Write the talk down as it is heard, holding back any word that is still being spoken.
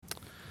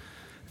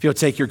If you'll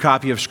take your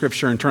copy of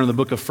Scripture and turn to the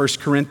book of 1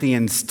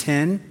 Corinthians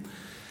 10.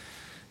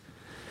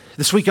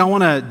 This week I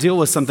want to deal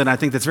with something I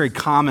think that's very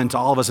common to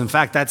all of us. In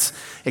fact, that's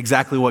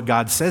exactly what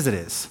God says it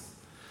is.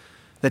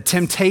 That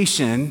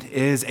temptation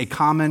is a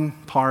common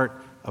part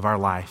of our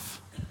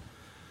life.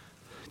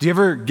 Do you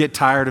ever get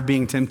tired of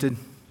being tempted?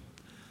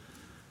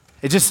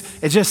 It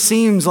just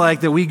seems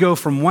like that we go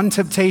from one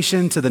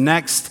temptation to the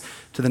next,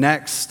 to the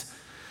next.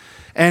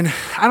 And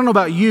I don't know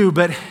about you,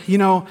 but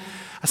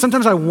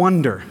sometimes I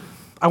wonder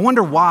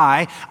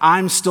why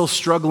I'm still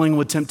struggling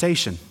with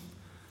temptation.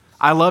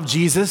 I love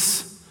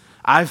Jesus.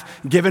 I've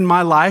given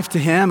my life to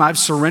him. I've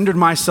surrendered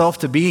myself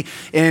to be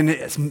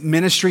in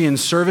ministry and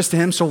service to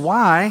him. So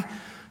why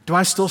do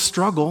I still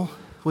struggle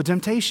with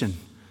temptation?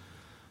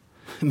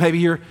 Maybe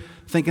you're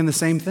thinking the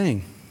same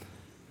thing.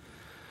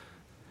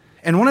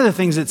 And one of the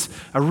things that's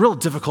a real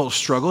difficult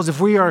struggle is if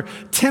we are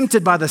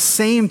tempted by the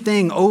same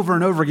thing over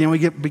and over again,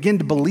 we begin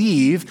to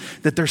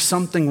believe that there's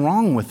something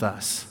wrong with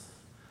us.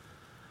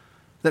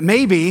 That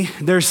maybe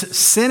there's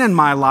sin in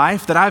my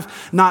life that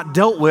I've not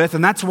dealt with,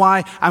 and that's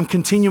why I'm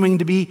continuing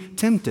to be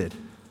tempted.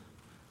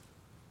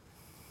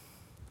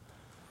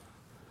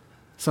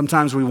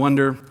 Sometimes we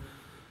wonder,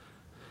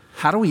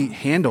 how do we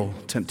handle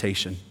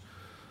temptation?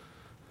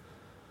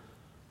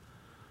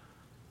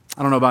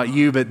 I don't know about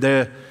you, but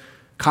the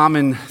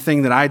common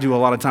thing that I do a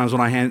lot of times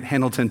when I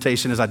handle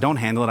temptation is I don't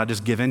handle it, I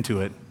just give into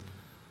it.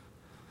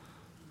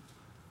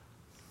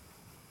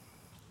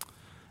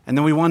 And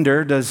then we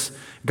wonder, does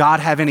God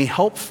have any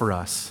help for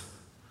us?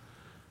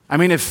 I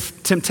mean,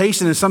 if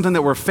temptation is something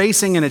that we're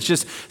facing and it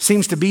just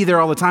seems to be there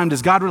all the time,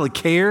 does God really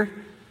care?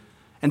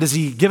 And has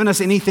he given us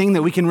anything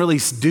that we can really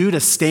do to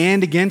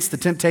stand against the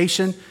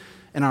temptation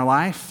in our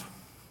life?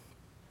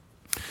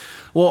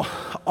 Well,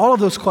 all of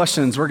those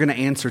questions we're going to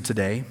answer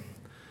today.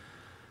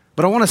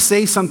 But I want to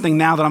say something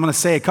now that I'm going to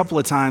say a couple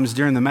of times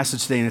during the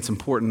message today, and it's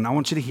important. I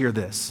want you to hear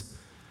this.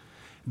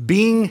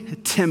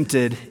 Being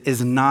tempted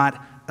is not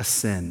a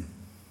sin.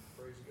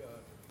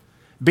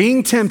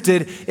 Being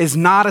tempted is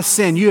not a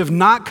sin. You have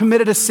not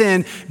committed a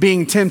sin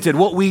being tempted.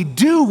 What we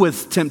do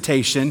with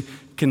temptation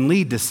can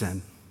lead to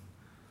sin.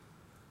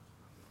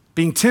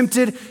 Being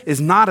tempted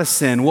is not a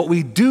sin. What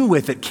we do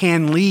with it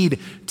can lead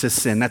to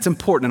sin. That's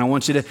important, and I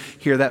want you to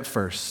hear that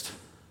first.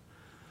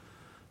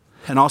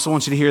 And I also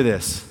want you to hear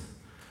this.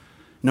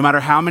 No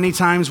matter how many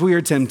times we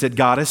are tempted,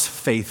 God is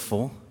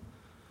faithful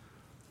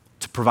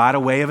to provide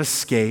a way of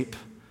escape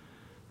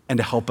and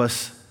to help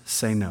us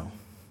say no.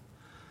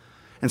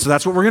 And so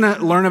that's what we're going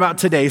to learn about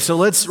today. So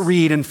let's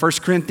read in 1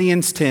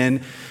 Corinthians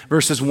 10,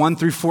 verses 1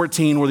 through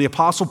 14, where the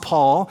Apostle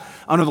Paul,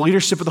 under the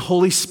leadership of the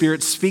Holy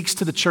Spirit, speaks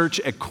to the church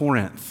at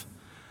Corinth.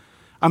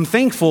 I'm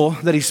thankful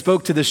that he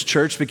spoke to this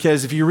church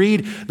because if you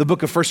read the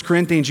book of 1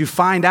 Corinthians, you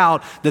find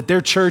out that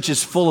their church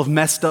is full of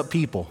messed up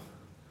people.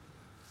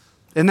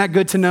 Isn't that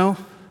good to know?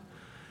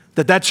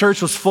 That church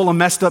was full of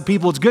messed up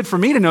people. It's good for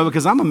me to know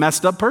because I'm a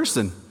messed up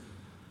person.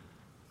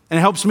 And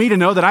it helps me to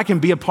know that I can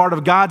be a part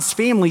of God's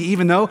family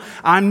even though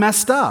I'm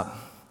messed up.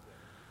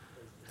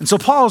 And so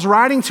Paul's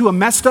writing to a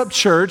messed up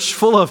church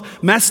full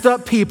of messed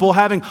up people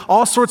having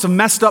all sorts of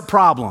messed up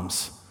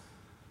problems.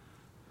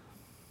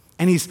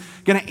 And he's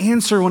going to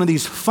answer one of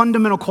these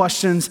fundamental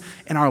questions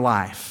in our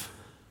life.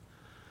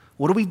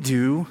 What do we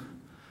do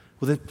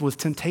with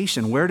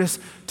temptation? Where does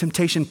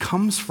temptation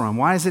come from?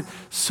 Why is it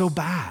so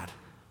bad?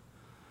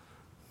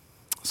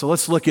 So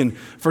let's look in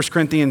 1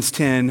 Corinthians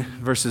 10,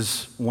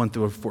 verses 1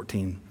 through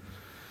 14.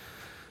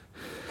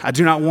 I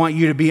do not want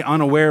you to be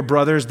unaware,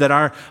 brothers, that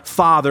our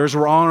fathers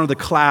were all under the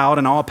cloud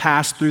and all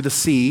passed through the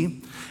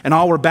sea, and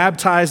all were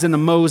baptized into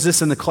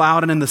Moses in the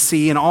cloud and in the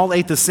sea, and all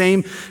ate the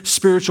same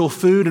spiritual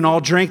food and all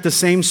drank the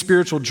same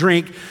spiritual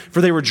drink,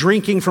 for they were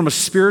drinking from a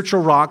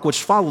spiritual rock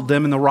which followed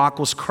them, and the rock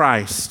was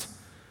Christ.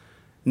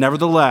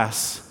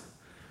 Nevertheless,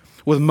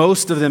 with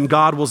most of them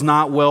God was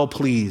not well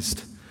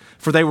pleased,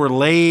 for they were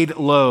laid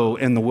low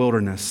in the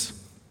wilderness.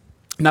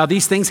 Now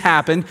these things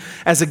happened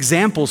as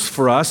examples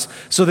for us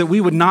so that we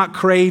would not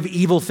crave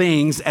evil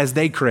things as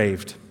they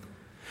craved.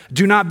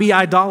 Do not be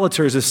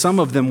idolaters as some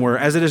of them were.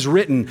 As it is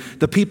written,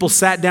 the people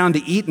sat down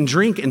to eat and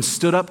drink and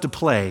stood up to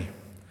play.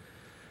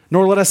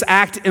 Nor let us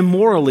act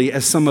immorally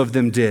as some of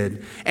them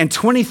did. And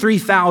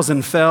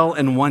 23,000 fell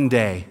in one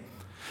day.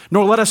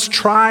 Nor let us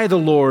try the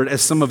Lord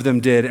as some of them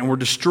did and were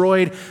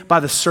destroyed by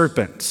the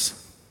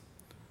serpents.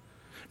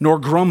 Nor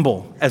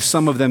grumble as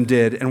some of them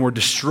did and were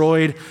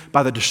destroyed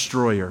by the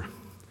destroyer.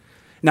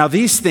 Now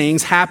these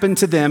things happened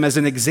to them as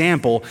an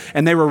example,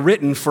 and they were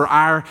written for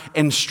our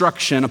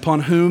instruction,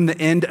 upon whom the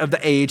end of the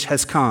age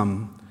has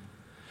come.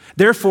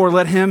 Therefore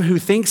let him who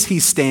thinks he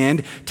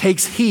stand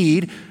takes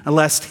heed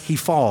lest he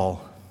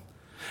fall.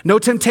 No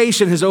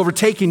temptation has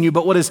overtaken you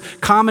but what is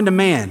common to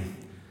man.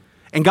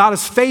 And God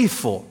is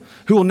faithful,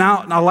 who will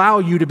not allow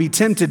you to be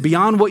tempted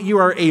beyond what you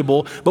are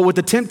able, but with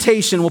the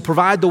temptation will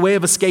provide the way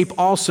of escape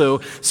also,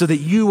 so that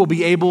you will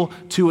be able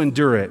to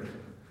endure it.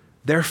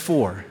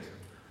 Therefore,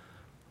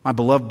 my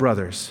beloved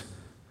brothers,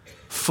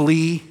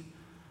 flee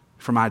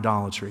from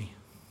idolatry.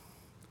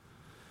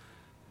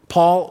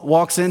 Paul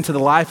walks into the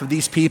life of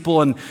these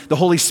people, and the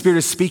Holy Spirit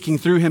is speaking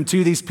through him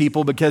to these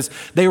people because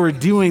they were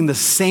doing the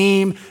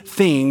same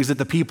things that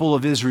the people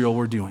of Israel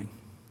were doing.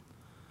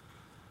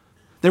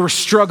 They were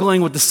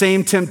struggling with the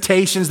same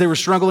temptations. They were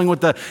struggling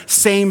with the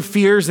same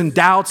fears and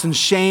doubts and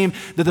shame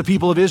that the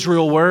people of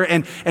Israel were.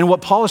 And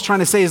what Paul is trying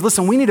to say is,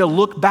 listen, we need to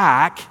look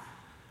back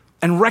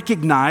and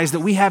recognize that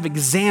we have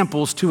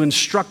examples to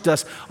instruct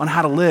us on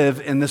how to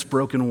live in this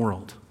broken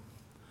world.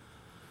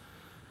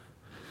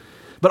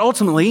 But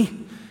ultimately,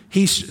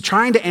 he's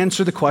trying to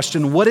answer the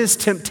question, what is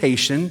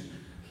temptation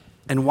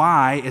and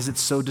why is it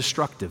so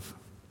destructive?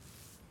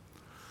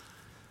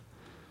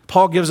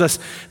 Paul gives us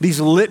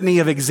these litany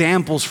of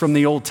examples from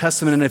the Old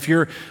Testament, and if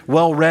you're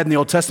well read in the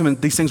Old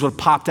Testament, these things would have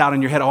popped out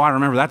in your head. Oh, I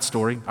remember that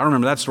story. I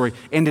remember that story.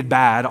 Ended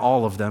bad,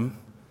 all of them.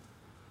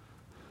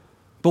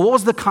 But what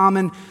was the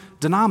common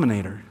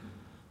denominator?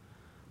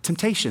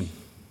 Temptation.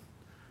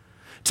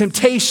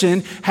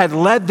 Temptation had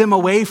led them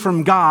away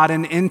from God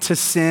and into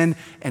sin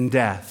and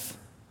death.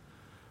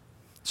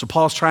 So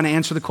Paul's trying to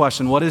answer the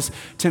question, what is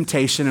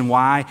temptation and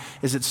why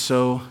is it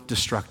so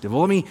destructive?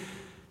 Well, let me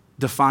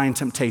define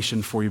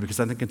temptation for you because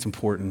I think it's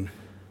important.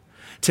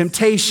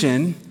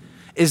 Temptation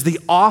is the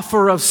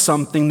offer of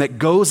something that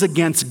goes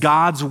against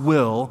God's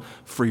will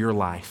for your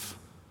life.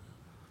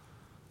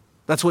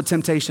 That's what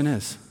temptation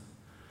is.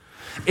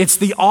 It's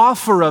the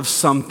offer of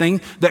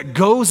something that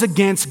goes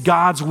against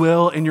God's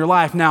will in your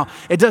life. Now,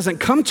 it doesn't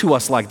come to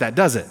us like that,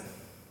 does it?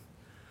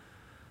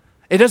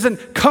 It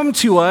doesn't come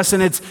to us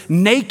in its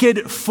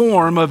naked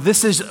form of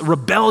this is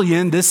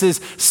rebellion, this is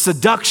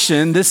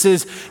seduction, this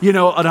is,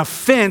 an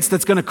offense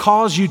that's going to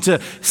cause you to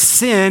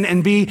sin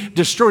and be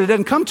destroyed. It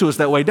doesn't come to us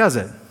that way, does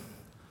it?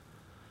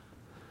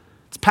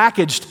 It's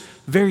packaged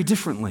very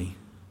differently.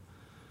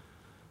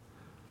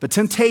 But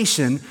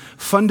temptation,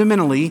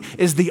 fundamentally,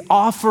 is the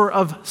offer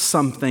of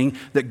something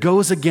that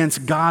goes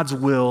against God's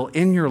will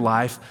in your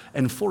life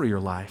and for your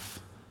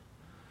life.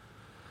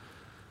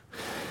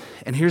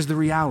 And here's the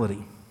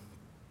reality.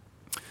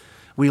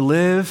 We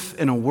live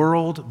in a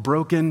world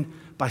broken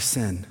by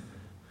sin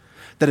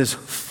that is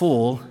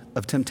full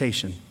of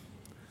temptation.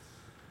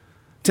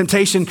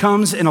 Temptation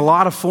comes in a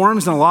lot of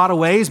forms, in a lot of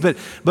ways,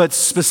 but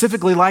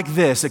specifically like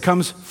this, it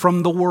comes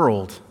from the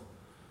world.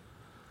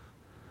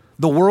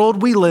 The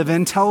world we live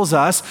in tells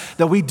us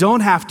that we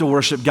don't have to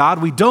worship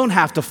God, we don't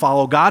have to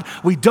follow God,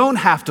 we don't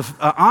have to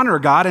honor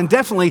God, and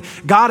definitely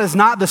God is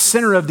not the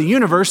center of the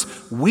universe,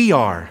 we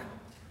are.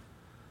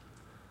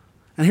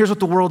 And here's what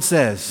the world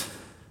says.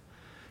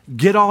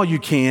 Get all you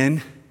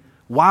can,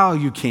 while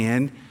you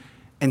can,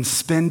 and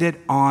spend it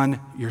on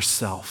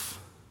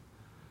yourself.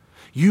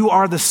 You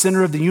are the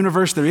center of the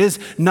universe. There is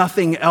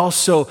nothing else.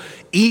 So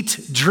eat,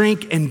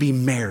 drink, and be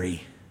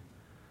merry.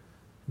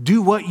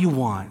 Do what you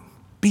want.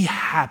 Be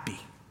happy.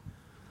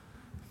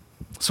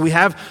 So we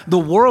have the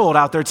world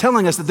out there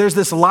telling us that there's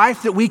this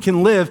life that we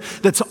can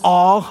live that's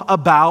all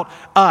about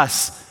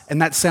us.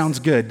 And that sounds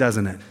good,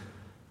 doesn't it?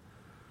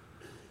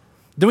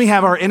 Then we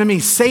have our enemy,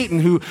 Satan,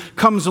 who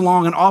comes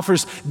along and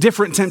offers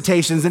different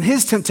temptations. And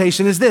his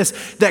temptation is this,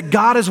 that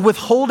God is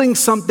withholding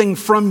something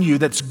from you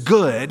that's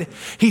good.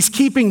 He's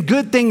keeping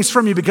good things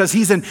from you because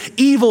he's an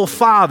evil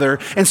father.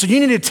 And so you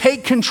need to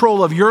take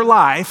control of your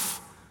life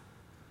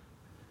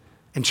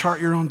and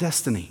chart your own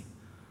destiny.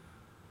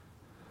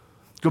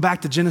 Go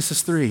back to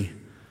Genesis 3.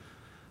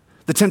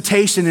 The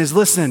temptation is,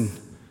 listen,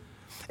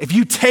 if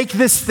you take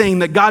this thing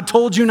that God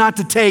told you not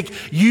to take,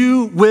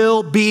 you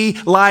will be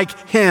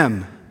like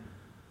him.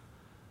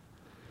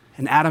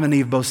 And Adam and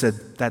Eve both said,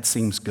 that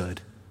seems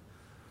good.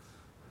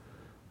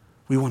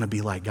 We want to be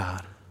like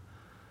God.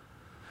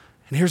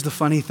 And here's the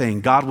funny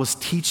thing. God was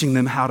teaching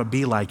them how to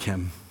be like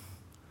him.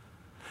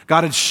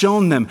 God had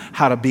shown them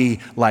how to be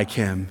like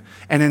him.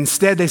 And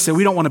instead they said,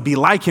 we don't want to be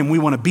like him. We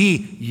want to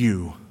be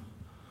you.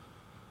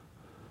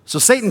 So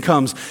Satan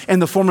comes in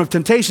the form of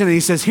temptation and he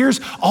says, here's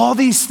all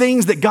these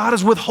things that God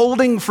is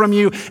withholding from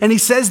you. And he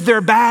says they're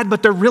bad,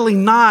 but they're really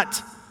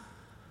not.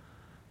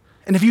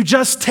 And if you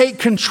just take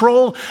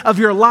control of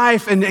your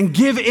life and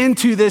give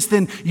into this,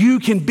 then you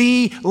can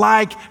be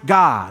like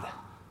God.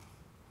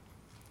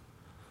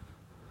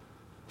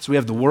 So we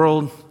have the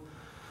world,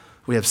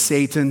 we have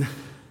Satan,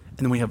 and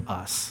then we have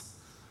us.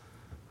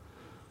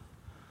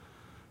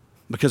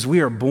 Because we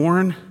are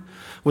born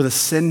with a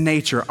sin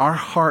nature, our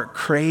heart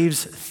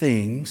craves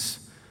things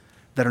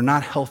that are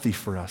not healthy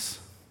for us.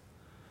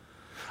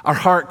 Our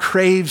heart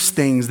craves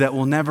things that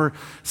will never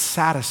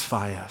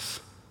satisfy us.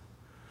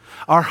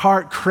 Our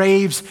heart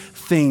craves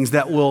things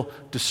that will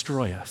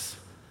destroy us.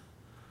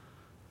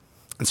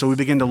 And so we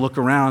begin to look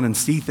around and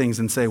see things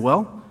and say,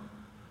 well,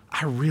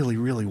 I really,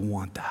 really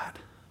want that.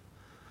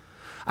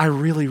 I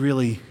really,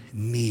 really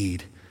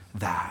need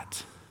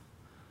that.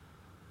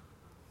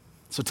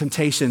 So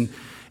temptation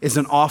is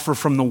an offer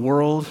from the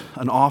world,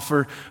 an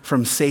offer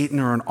from Satan,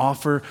 or an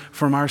offer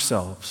from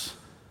ourselves.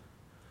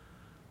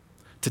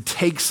 To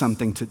take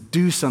something, to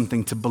do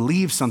something, to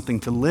believe something,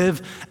 to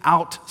live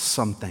out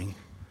something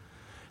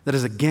that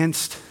is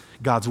against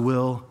God's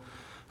will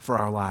for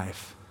our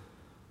life.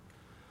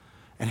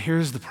 And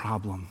here's the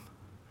problem.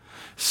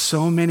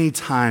 so many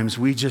times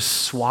we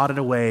just swat it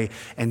away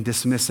and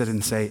dismiss it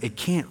and say, it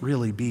can't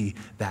really be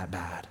that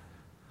bad.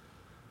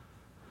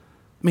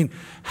 I mean,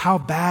 how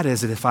bad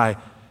is it if I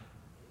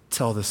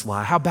tell this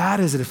lie? How bad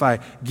is it if I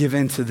give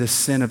in to this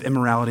sin of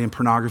immorality and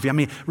pornography? I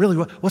mean, really,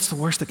 what's the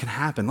worst that can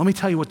happen? Let me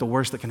tell you what the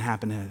worst that can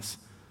happen is.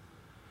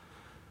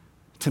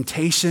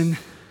 Temptation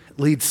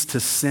leads to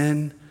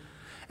sin,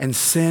 and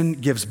sin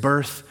gives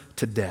birth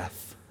to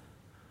death.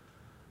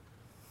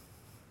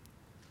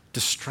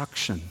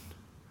 Destruction.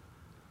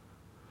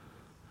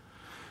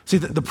 See,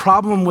 the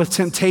problem with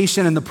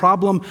temptation and the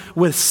problem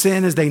with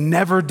sin is they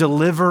never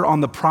deliver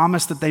on the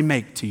promise that they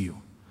make to you.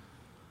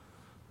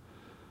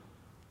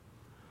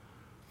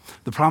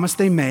 The promise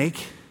they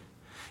make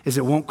is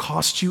it won't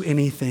cost you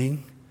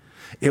anything.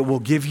 It will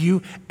give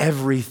you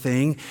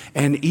everything.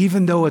 And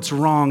even though it's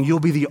wrong, you'll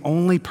be the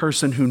only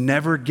person who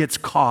never gets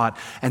caught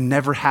and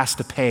never has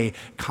to pay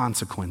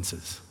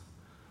consequences.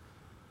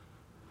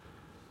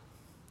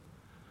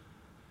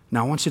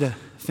 Now, I want you to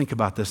think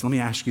about this. Let me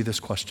ask you this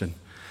question.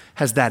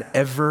 Has that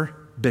ever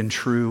been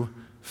true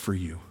for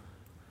you?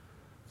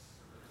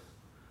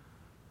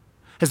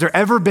 Has there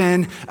ever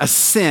been a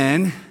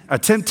sin, a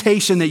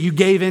temptation that you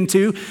gave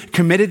into,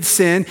 committed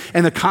sin,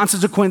 and the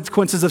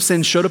consequences of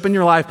sin showed up in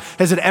your life?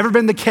 Has it ever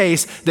been the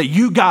case that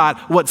you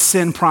got what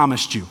sin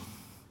promised you?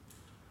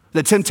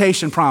 That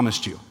temptation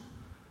promised you?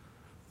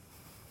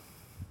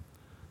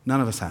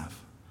 None of us have.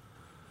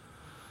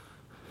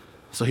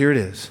 So here it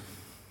is.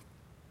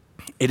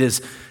 It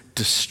is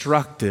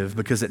destructive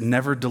because it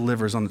never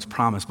delivers on its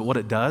promise. But what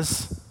it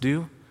does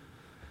do,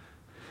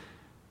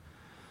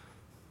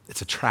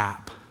 it's a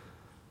trap.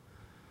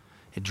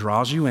 It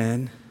draws you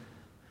in,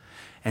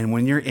 and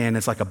when you're in,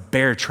 it's like a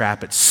bear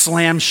trap. It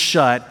slams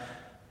shut,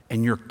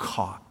 and you're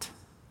caught.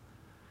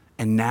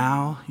 And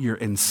now you're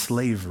in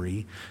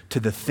slavery to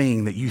the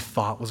thing that you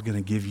thought was going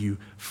to give you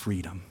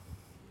freedom.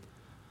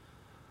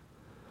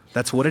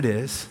 That's what it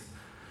is,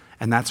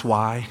 and that's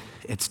why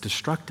it's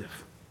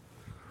destructive.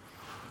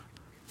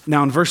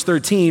 Now, in verse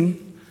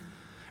 13,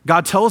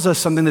 God tells us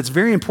something that's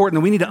very important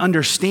that we need to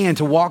understand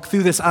to walk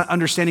through this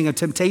understanding of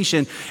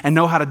temptation and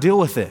know how to deal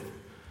with it.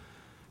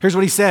 Here's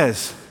what he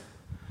says.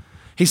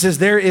 He says,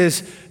 there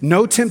is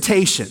no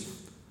temptation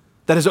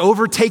that has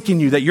overtaken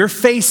you, that you're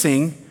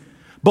facing,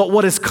 but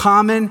what is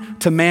common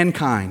to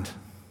mankind.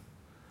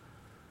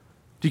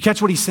 Do you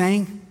catch what he's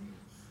saying?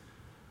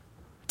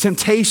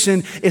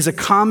 Temptation is a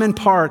common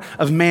part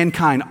of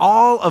mankind.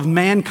 All of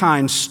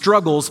mankind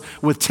struggles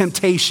with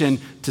temptation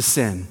to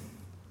sin.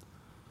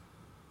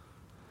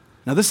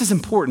 Now, this is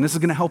important. This is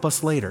going to help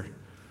us later.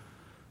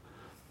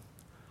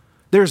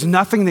 There's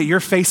nothing that you're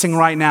facing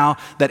right now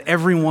that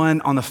everyone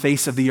on the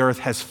face of the earth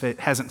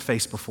hasn't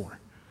faced before.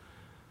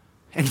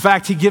 In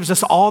fact, he gives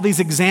us all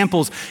these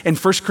examples in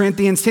 1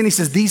 Corinthians 10. He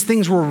says, these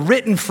things were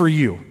written for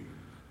you.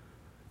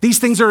 These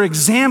things are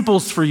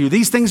examples for you.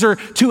 These things are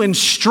to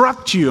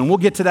instruct you, and we'll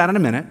get to that in a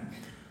minute.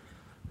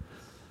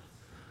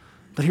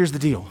 But here's the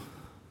deal.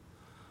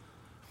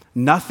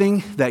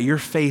 Nothing that you're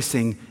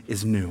facing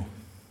is new.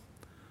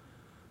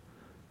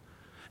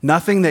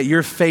 Nothing that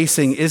you're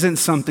facing isn't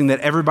something that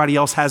everybody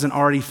else hasn't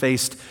already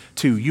faced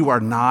too. You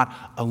are not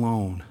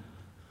alone.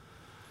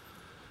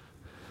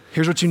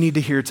 Here's what you need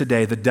to hear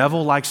today. The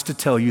devil likes to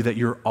tell you that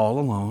you're all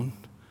alone.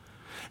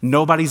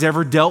 Nobody's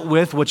ever dealt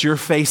with what you're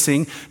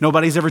facing.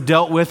 Nobody's ever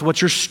dealt with what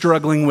you're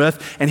struggling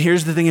with. And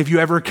here's the thing, if you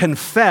ever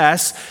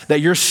confess that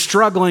you're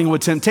struggling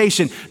with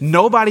temptation,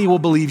 nobody will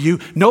believe you,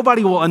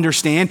 nobody will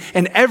understand,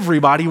 and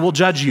everybody will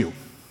judge you.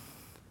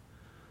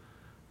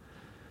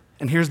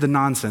 And here's the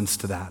nonsense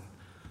to that.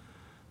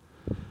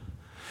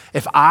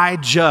 If I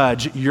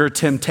judge your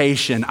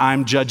temptation,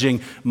 I'm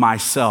judging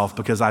myself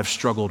because I've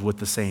struggled with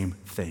the same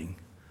thing.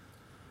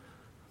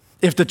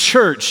 If the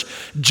church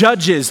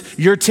judges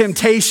your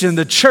temptation,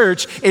 the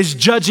church is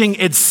judging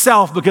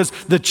itself because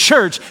the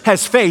church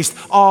has faced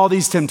all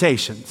these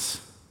temptations.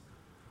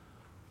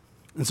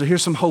 And so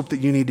here's some hope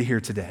that you need to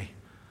hear today.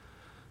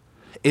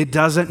 It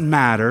doesn't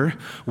matter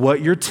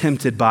what you're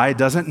tempted by. It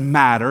doesn't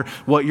matter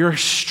what you're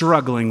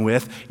struggling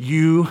with.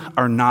 You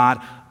are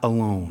not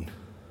alone.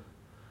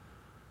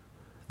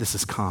 This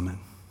is common.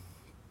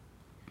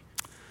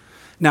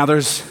 Now,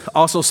 there's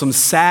also some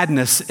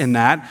sadness in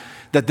that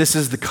this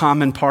is the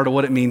common part of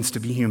what it means to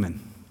be human.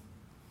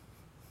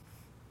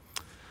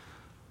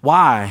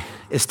 Why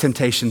is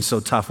temptation so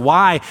tough?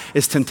 Why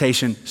is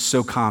temptation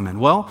so common?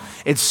 Well,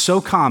 it's so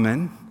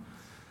common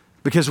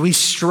because we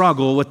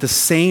struggle with the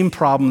same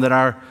problem that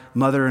our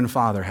mother and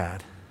father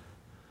had,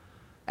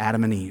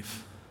 Adam and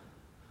Eve.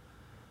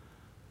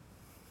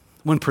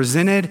 When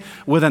presented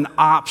with an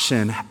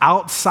option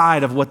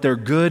outside of what their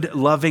good,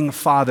 loving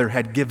father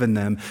had given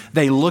them,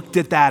 they looked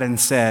at that and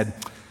said,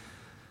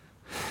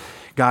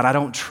 God, I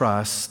don't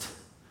trust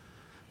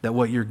that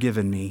what you're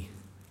giving me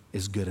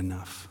is good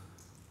enough.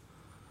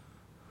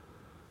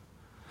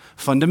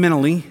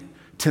 Fundamentally,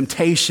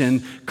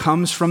 temptation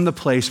comes from the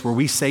place where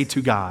we say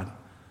to God,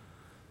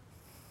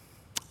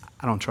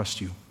 I don't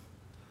trust you.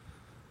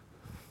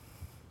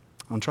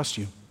 I don't trust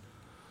you.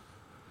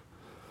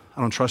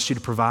 I don't trust you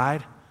to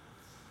provide.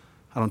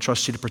 I don't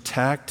trust you to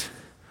protect.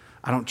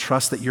 I don't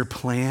trust that your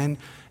plan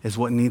is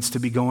what needs to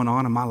be going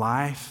on in my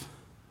life.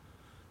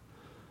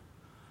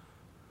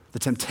 The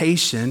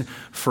temptation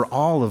for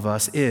all of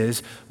us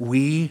is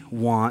we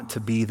want to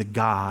be the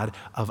God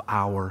of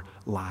our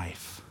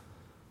life.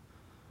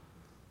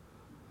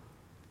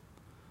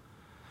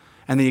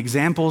 And the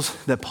examples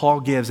that Paul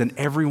gives, in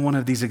every one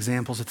of these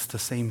examples, it's the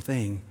same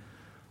thing.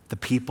 The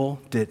people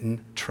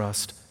didn't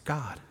trust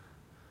God.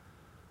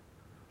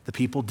 The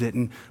people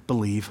didn't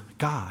believe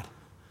God.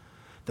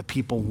 The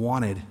people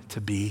wanted to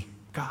be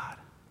God.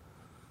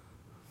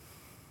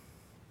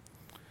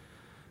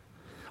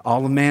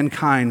 All of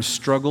mankind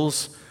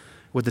struggles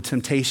with the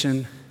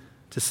temptation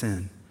to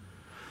sin.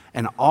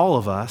 And all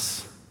of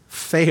us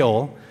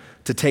fail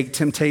to take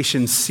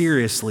temptation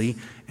seriously,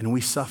 and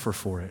we suffer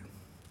for it.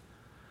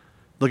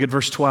 Look at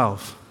verse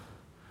 12.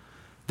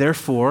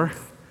 Therefore,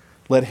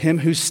 let him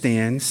who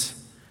stands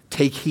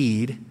take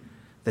heed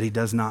that he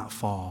does not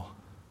fall.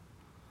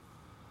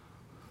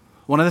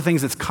 One of the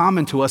things that's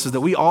common to us is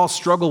that we all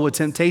struggle with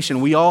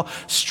temptation. We all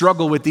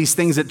struggle with these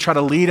things that try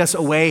to lead us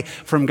away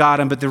from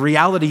God. But the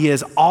reality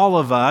is all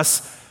of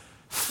us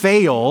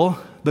fail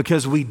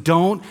because we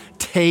don't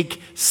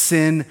take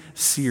sin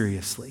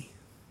seriously.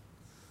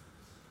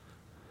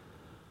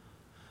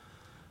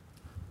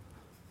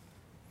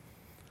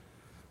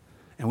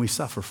 And we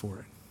suffer for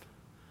it.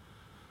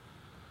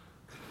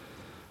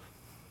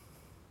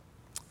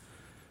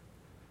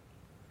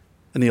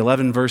 In the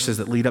 11 verses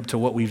that lead up to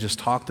what we've just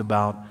talked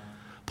about,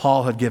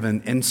 Paul had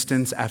given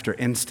instance after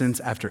instance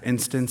after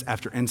instance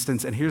after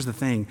instance. And here's the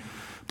thing.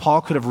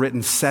 Paul could have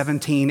written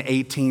 17,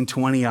 18,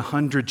 20,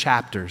 100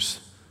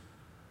 chapters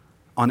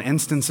on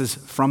instances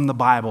from the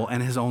Bible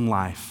and his own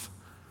life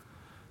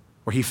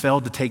where he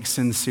failed to take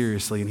sin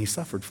seriously and he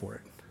suffered for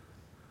it.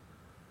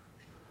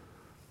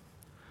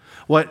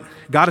 What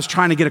God is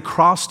trying to get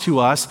across to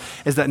us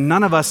is that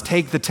none of us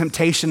take the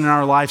temptation in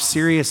our life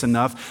serious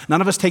enough.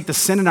 None of us take the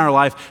sin in our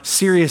life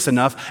serious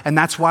enough, and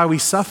that's why we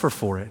suffer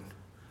for it.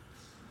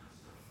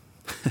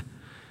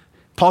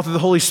 Paul, through the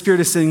Holy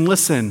Spirit, is saying,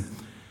 listen,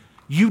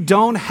 you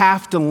don't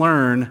have to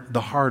learn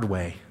the hard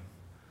way.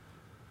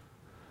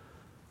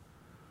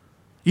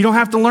 You don't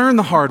have to learn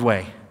the hard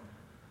way.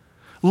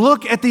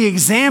 Look at the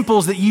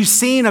examples that you've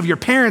seen of your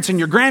parents and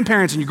your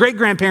grandparents and your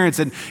great-grandparents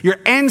and your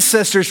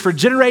ancestors for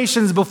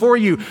generations before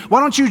you. Why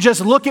don't you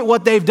just look at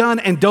what they've done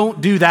and don't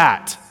do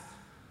that?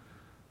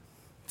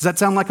 Does that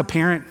sound like a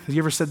parent? Have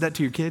you ever said that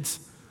to your kids?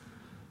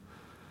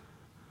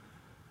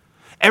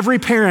 Every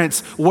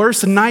parent's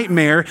worst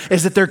nightmare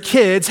is that their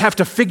kids have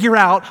to figure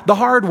out the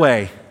hard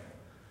way.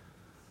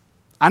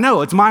 I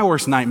know, it's my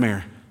worst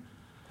nightmare.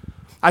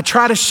 I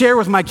try to share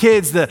with my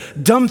kids the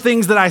dumb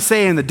things that I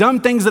say and the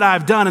dumb things that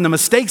I've done and the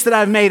mistakes that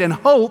I've made in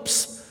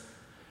hopes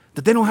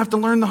that they don't have to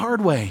learn the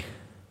hard way.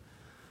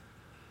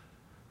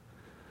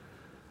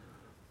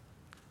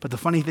 But the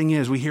funny thing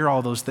is, we hear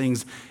all those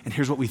things, and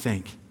here's what we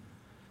think.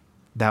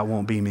 That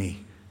won't be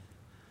me.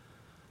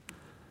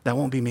 That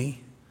won't be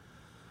me.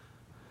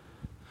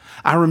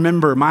 I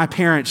remember my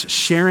parents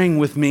sharing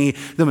with me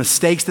the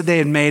mistakes that they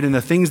had made and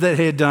the things that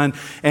they had done.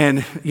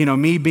 And,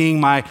 me being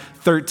my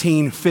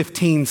 13,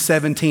 15,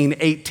 17,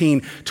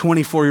 18,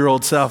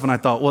 24-year-old self. And I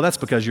thought, well, that's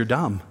because you're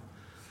dumb.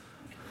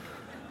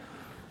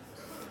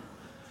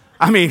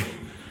 I mean,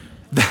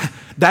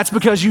 that's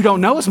because you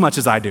don't know as much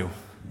as I do.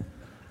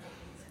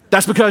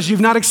 That's because you've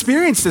not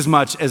experienced as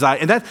much as I.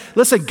 And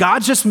listen,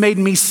 God just made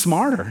me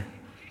smarter.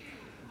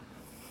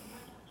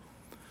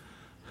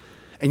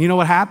 And you know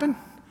what happened?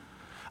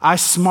 I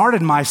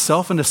smarted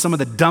myself into some of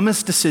the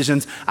dumbest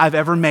decisions I've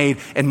ever made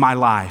in my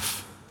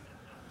life.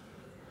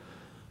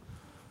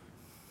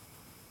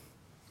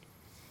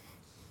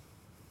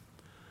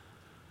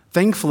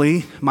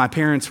 Thankfully, my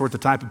parents were the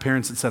type of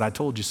parents that said, I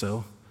told you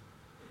so.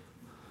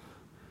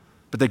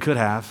 But they could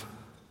have.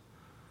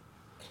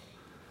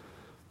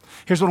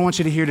 Here's what I want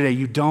you to hear today.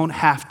 You don't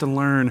have to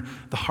learn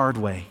the hard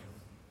way.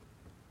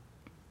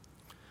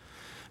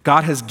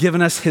 God has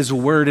given us his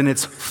word, and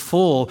it's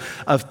full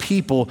of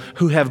people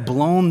who have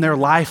blown their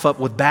life up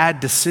with bad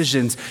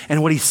decisions.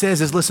 And what he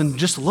says is, listen,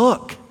 just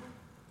look,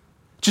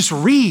 just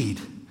read,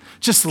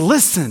 just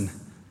listen.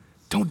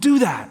 Don't do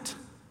that.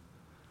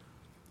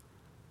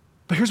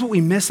 But here's what we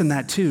miss in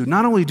that too.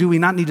 Not only do we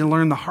not need to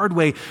learn the hard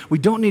way, we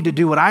don't need to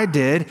do what I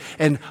did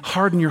and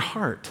harden your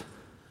heart.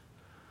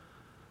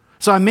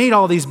 So I made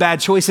all these bad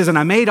choices and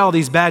I made all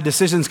these bad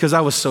decisions because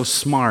I was so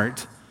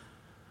smart.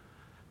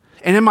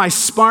 And in my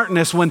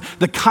smartness, when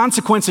the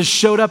consequences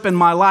showed up in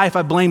my life,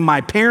 I blamed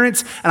my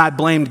parents and I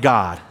blamed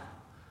God.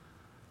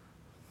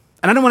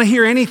 And I didn't want to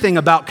hear anything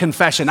about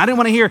confession. I didn't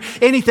want to hear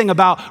anything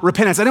about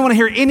repentance. I didn't want to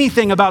hear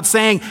anything about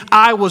saying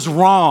I was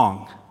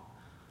wrong.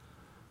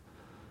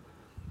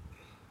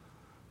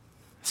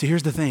 See,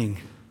 here's the thing.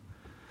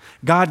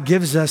 God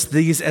gives us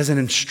these as an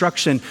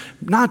instruction,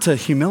 not to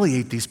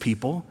humiliate these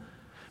people,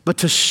 but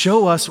to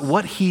show us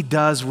what he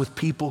does with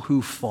people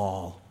who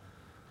fall.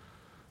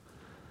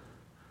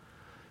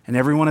 In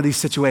every one of these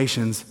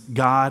situations,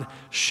 God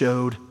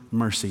showed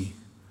mercy.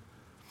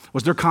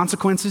 Was there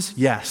consequences?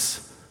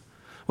 Yes.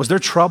 Was there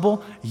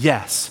trouble?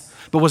 Yes.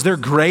 But was there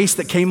grace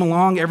that came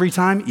along every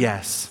time?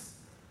 Yes.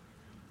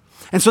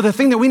 And so the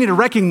thing that we need to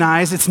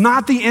recognize, it's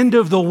not the end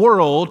of the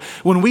world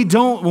when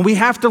we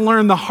have to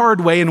learn the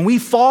hard way and we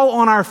fall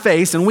on our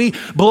face and we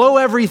blow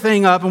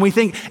everything up and we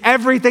think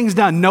everything's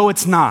done. No,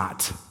 it's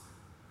not.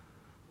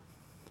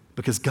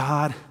 Because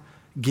God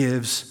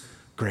gives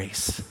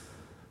grace.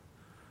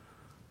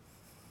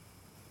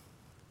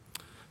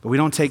 But we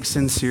don't take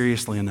sin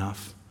seriously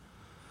enough.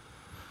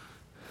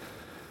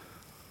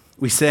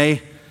 We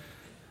say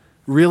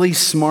really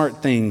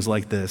smart things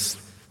like this.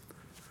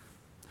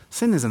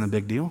 Sin isn't a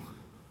big deal.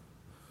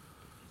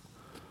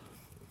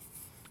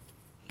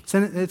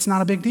 It's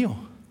not a big deal.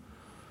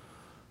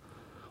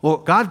 Well,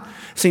 God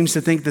seems to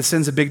think that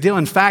sin's a big deal.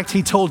 In fact,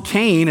 he told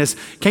Cain, as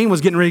Cain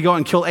was getting ready to go out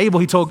and kill Abel,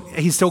 he told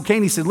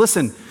Cain, he said,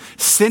 listen,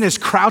 sin is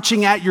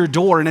crouching at your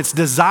door and its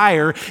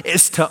desire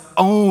is to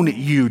own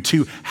you,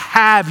 to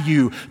have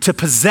you, to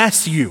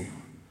possess you.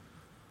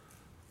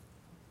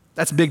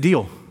 That's a big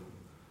deal.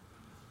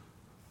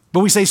 But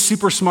we say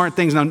super smart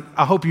things. Now,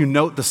 I hope you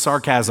note the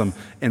sarcasm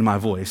in my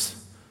voice.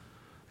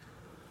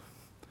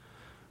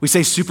 We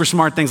say super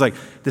smart things like,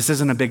 this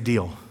isn't a big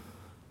deal.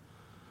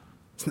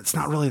 It's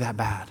not really that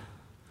bad.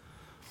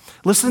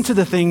 Listen to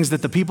the things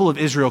that the people of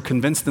Israel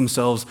convinced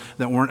themselves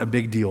that weren't a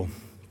big deal.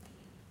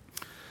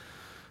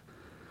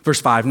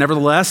 Verse 5,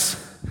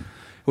 nevertheless,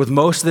 with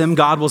most of them,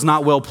 God was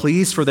not well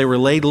pleased, for they were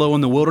laid low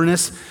in the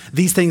wilderness.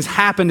 These things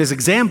happened as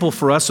example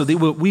for us so that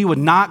we would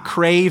not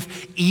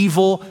crave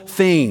evil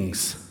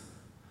things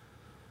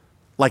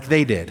like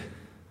they did.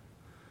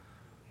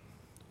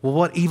 Well,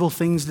 what evil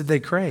things did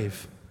they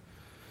crave?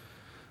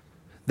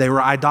 They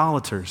were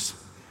idolaters,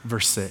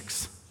 verse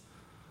 6.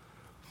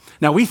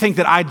 Now, we think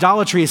that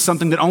idolatry is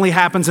something that only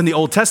happens in the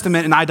Old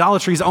Testament, and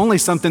idolatry is only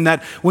something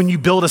that when you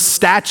build a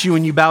statue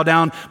and you bow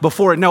down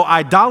before it. No,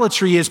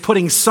 idolatry is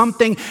putting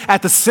something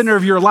at the center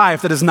of your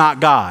life that is not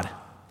God.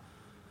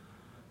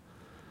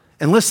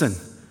 And listen,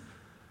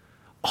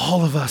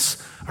 all of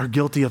us are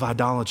guilty of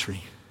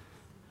idolatry.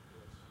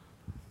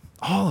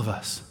 All of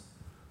us.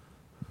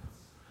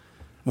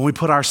 When we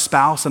put our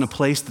spouse in a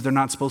place that they're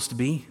not supposed to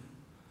be,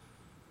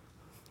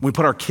 when we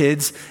put our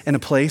kids in a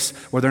place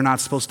where they're not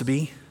supposed to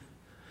be,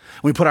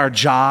 when we put our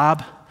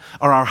job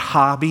or our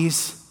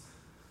hobbies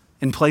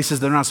in places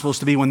they're not supposed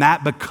to be, when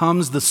that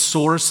becomes the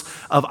source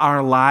of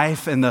our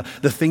life and the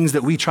things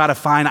that we try to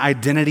find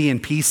identity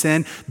and peace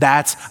in,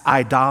 that's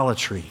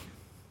idolatry.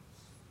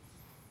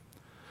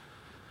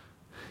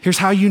 Here's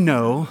how you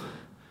know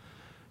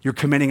you're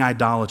committing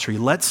idolatry.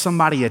 Let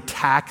somebody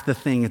attack the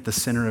thing at the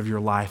center of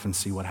your life and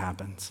see what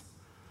happens.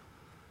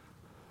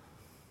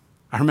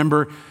 I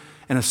remember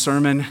in a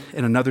sermon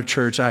in another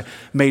church, I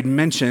made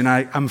mention,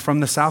 I'm from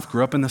the South,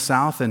 grew up in the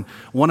South, and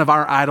one of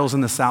our idols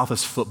in the South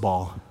is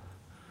football,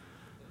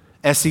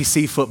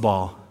 SEC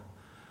football.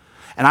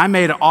 And I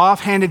made an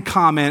offhanded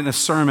comment in a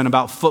sermon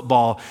about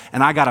football,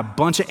 and I got a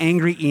bunch of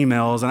angry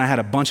emails, and I had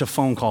a bunch of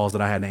phone calls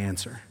that I had to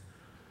answer.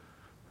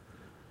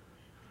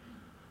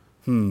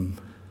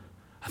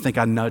 I think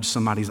I nudged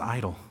somebody's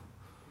idol.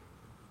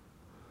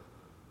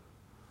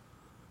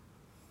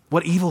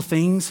 What evil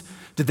things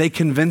did they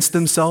convince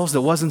themselves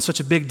that wasn't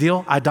such a big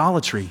deal?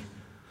 Idolatry.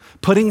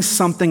 Putting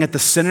something at the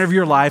center of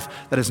your life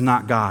that is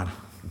not God.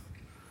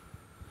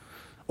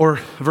 Or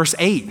verse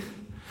 8,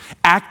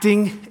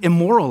 acting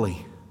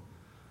immorally.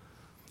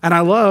 And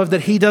I love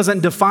that he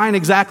doesn't define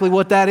exactly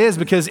what that is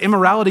because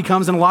immorality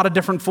comes in a lot of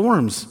different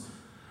forms.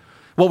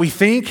 What we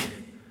think,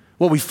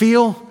 what we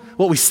feel,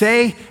 what we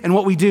say, and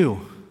what we do.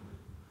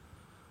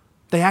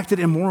 They acted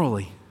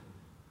immorally.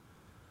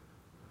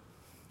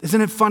 Isn't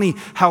it funny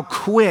how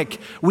quick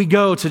we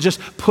go to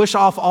just push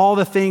off all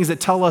the things that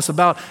tell us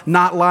about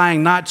not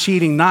lying, not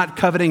cheating, not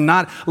coveting,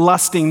 not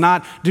lusting,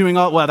 not doing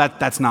all, well,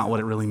 that's not what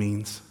it really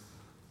means.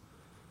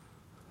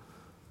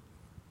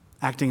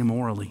 Acting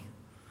immorally.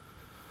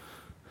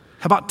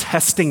 How about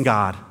testing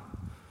God?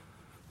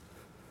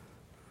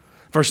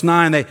 Verse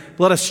 9, they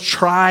let us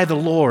try the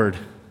Lord.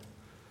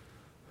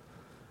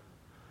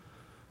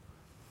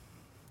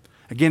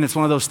 Again, it's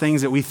one of those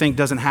things that we think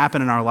doesn't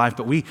happen in our life,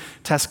 but we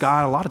test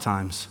God a lot of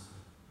times.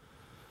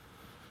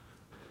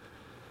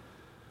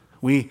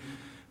 We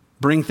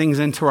bring things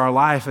into our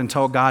life and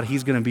tell God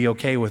He's going to be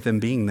okay with them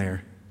being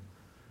there.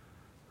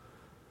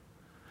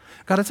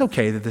 God, it's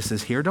okay that this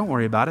is here. Don't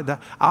worry about it.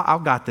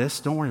 I've got this.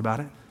 Don't worry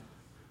about it.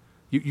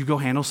 You go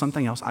handle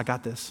something else. I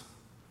got this.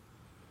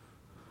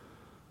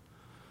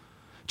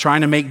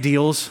 Trying to make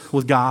deals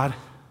with God.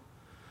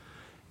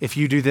 If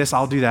you do this,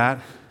 I'll do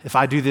that. If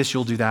I do this,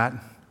 you'll do that.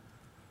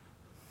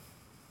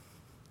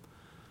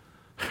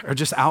 Or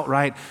just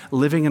outright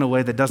living in a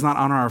way that does not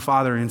honor our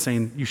Father and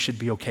saying, you should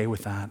be okay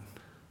with that.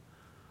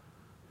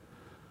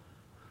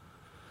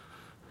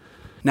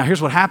 Now,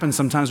 here's what happens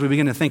sometimes. We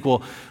begin to think,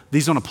 well,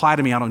 these don't apply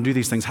to me. I don't do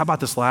these things. How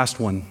about this last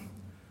one?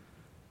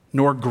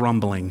 Nor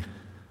grumbling.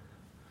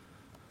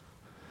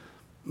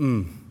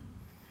 I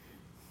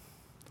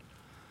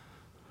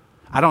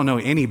don't know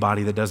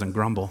anybody that doesn't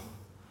grumble.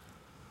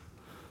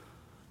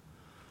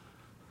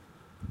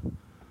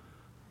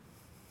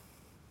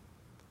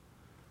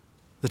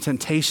 The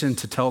temptation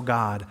to tell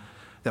God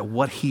that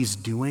what he's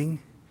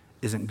doing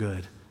isn't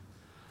good.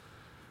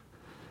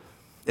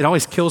 It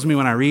always kills me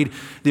when I read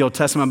the Old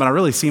Testament, but I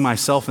really see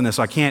myself in this,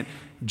 so I can't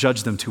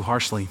judge them too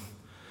harshly.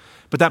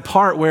 But that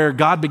part where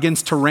God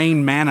begins to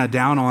rain manna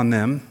down on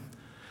them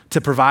to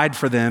provide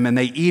for them, and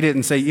they eat it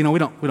and say, we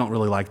don't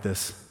really like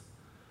this.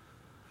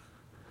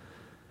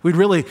 We'd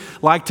really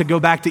like to go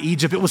back to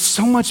Egypt. It was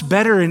so much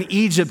better in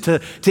Egypt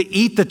to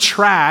eat the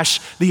trash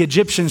the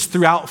Egyptians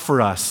threw out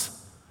for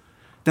us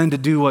than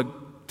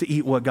to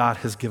eat what God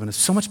has given us.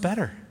 So much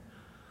better.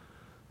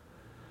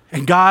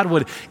 And God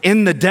would,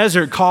 in the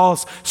desert,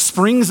 cause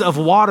springs of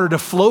water to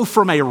flow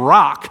from a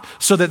rock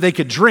so that they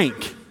could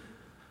drink.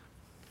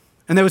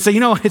 And they would say,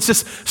 it's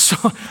just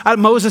so,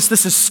 Moses,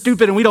 this is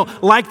stupid and we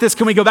don't like this.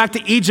 Can we go back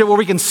to Egypt where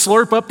we can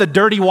slurp up the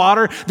dirty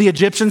water the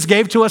Egyptians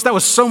gave to us? That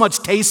was so much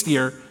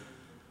tastier.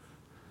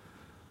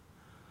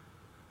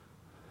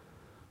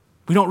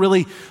 We don't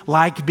really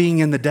like being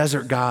in the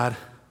desert, God.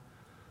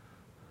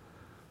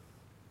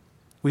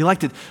 We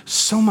liked it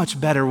so much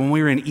better when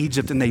we were in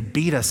Egypt and they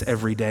beat us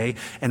every day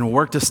and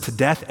worked us to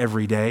death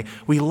every day.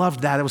 We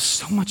loved that. It was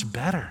so much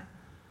better.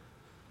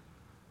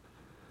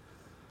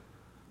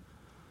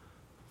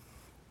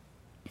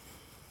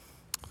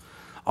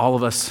 All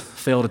of us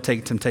fail to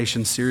take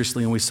temptation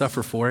seriously and we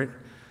suffer for it.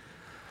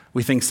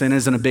 We think sin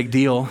isn't a big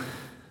deal.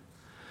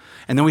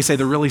 And then we say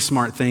the really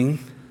smart thing,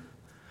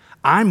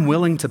 I'm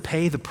willing to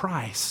pay the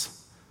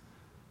price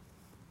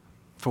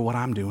for what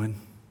I'm doing.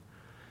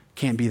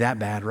 Can't be that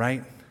bad,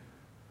 right?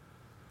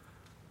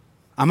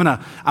 I'm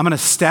gonna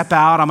step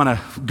out. I'm gonna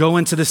go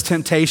into this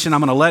temptation. I'm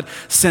gonna let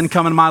sin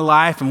come in my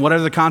life, and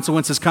whatever the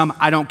consequences come,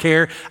 I don't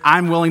care.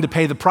 I'm willing to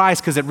pay the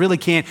price because it really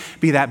can't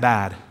be that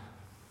bad.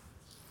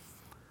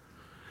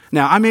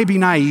 Now, I may be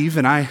naive,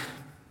 and I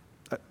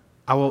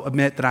will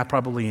admit that I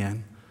probably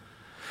am.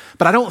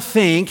 But I don't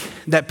think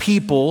that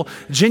people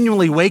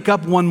genuinely wake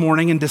up one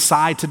morning and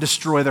decide to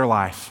destroy their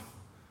life.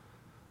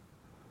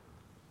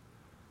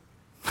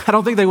 I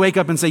don't think they wake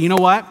up and say, you know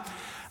what?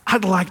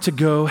 I'd like to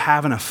go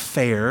have an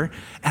affair,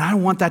 and I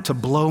want that to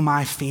blow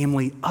my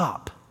family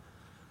up.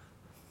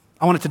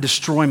 I want it to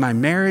destroy my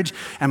marriage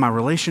and my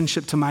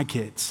relationship to my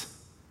kids.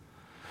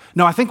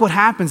 No, I think what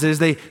happens is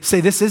they say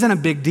this isn't a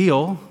big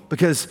deal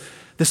because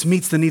this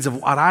meets the needs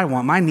of what I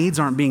want. My needs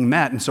aren't being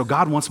met, and so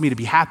God wants me to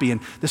be happy,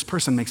 and this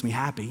person makes me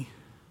happy.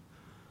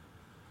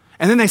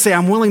 And then they say,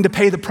 I'm willing to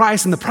pay the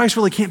price, and the price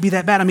really can't be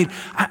that bad. I mean,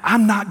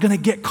 I'm not going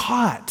to get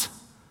caught.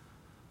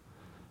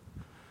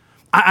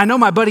 I know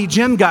my buddy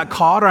Jim got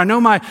caught, or I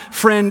know my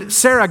friend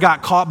Sarah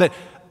got caught, but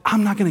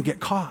I'm not going to get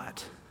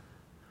caught.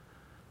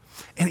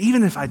 And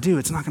even if I do,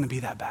 it's not going to be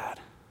that bad.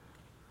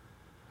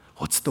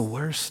 What's the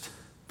worst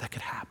that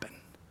could happen?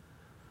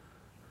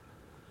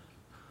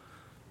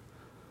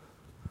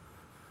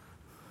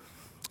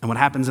 And what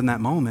happens in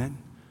that moment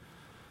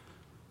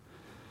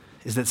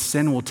is that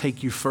sin will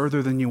take you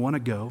further than you want to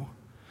go,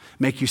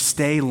 make you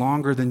stay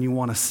longer than you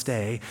want to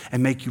stay,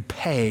 and make you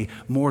pay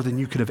more than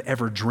you could have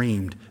ever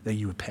dreamed that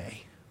you would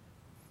pay.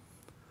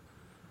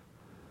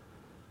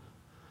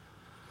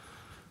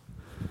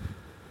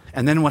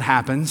 And then what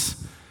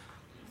happens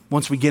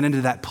once we get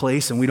into that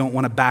place and we don't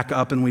want to back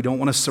up and we don't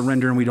want to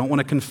surrender and we don't want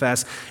to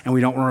confess and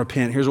we don't want to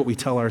repent? Here's what we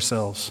tell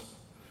ourselves.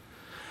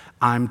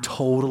 I'm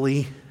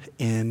totally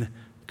in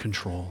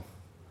control.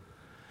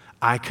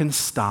 I can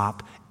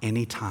stop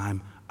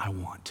anytime I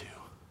want to.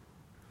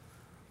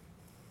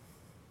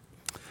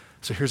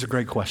 So here's a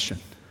great question.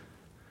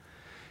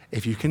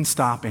 If you can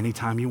stop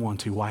anytime you want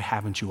to, why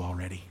haven't you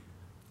already?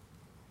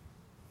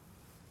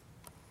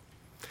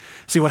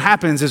 See, what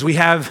happens is we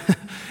have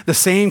the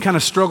same kind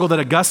of struggle that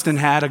Augustine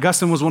had.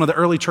 Augustine was one of the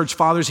early church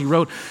fathers. He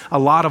wrote a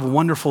lot of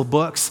wonderful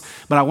books.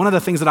 But one of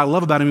the things that I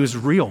love about him, he was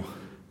real.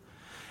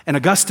 And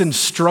Augustine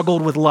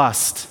struggled with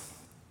lust.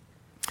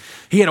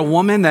 He had a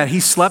woman that he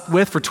slept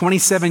with for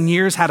 27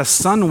 years, had a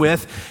son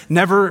with,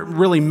 never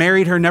really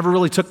married her, never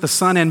really took the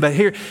son in. But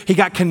here, he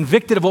got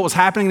convicted of what was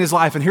happening in his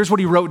life. And here's what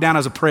he wrote down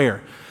as a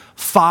prayer.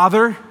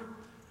 Father,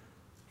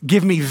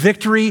 give me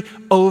victory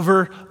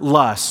over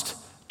lust,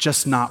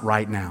 just not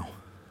right now.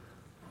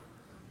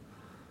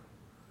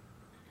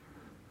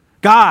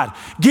 God,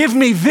 give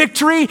me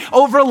victory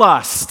over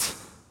lust.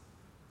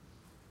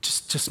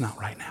 Just not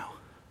right now.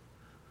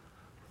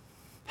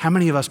 How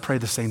many of us pray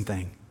the same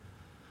thing?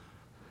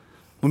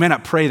 We may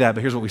not pray that,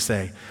 but here's what we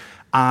say.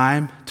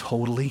 I'm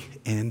totally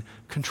in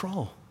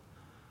control.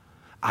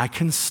 I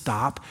can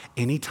stop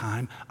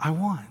anytime I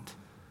want.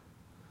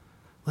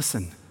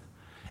 Listen,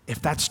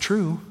 if that's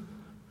true,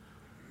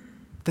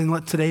 then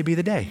let today be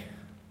the day.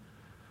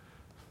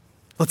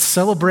 Let's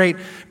celebrate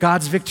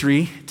God's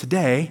victory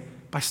today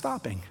by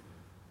stopping.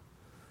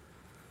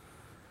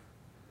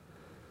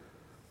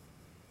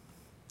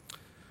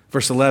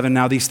 Verse 11,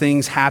 now these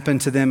things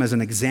happened to them as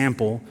an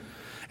example,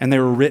 and they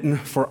were written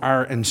for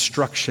our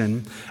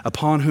instruction,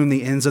 upon whom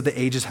the ends of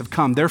the ages have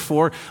come.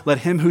 Therefore, let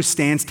him who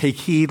stands take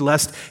heed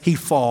lest he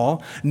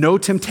fall. No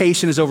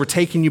temptation is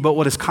overtaking you but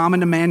what is common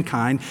to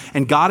mankind,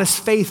 and God is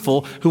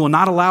faithful, who will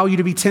not allow you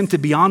to be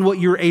tempted beyond what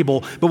you're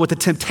able, but with the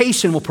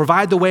temptation will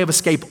provide the way of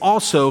escape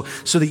also,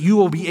 so that you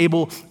will be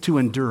able to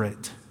endure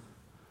it.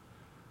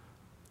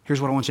 Here's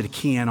what I want you to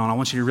key in on. I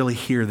want you to really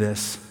hear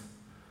this.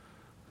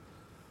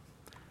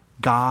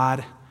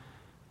 God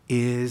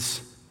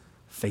is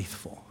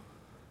faithful.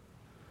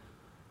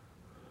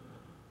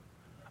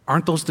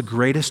 Aren't those the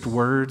greatest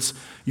words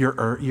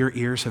your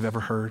ears have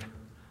ever heard?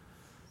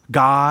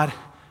 God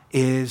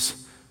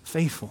is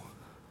faithful.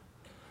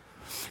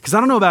 Because I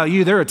don't know about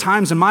you, there are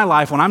times in my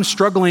life when I'm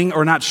struggling,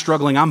 or not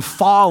struggling, I'm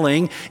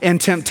falling in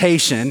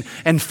temptation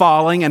and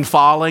falling and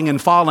falling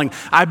and falling.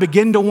 I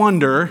begin to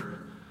wonder,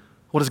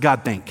 what does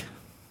God think?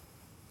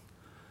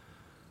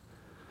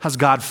 How does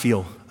God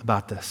feel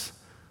about this?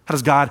 How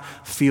does God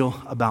feel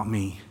about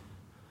me?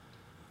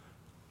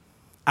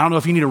 I don't know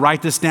if you need to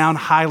write this down,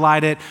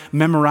 highlight it,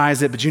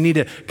 memorize it, but you need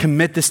to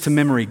commit this to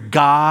memory.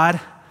 God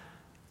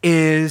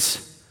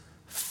is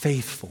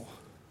faithful.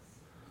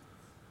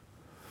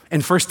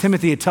 In 1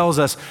 Timothy, it tells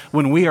us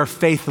when we are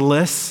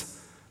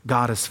faithless,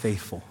 God is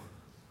faithful.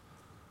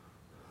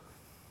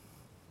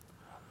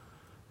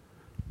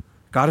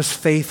 God is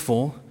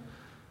faithful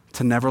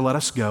to never let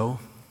us go,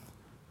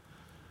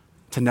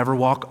 to never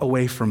walk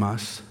away from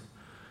us,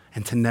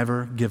 and to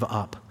never give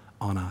up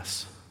on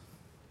us.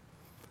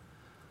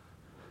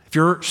 If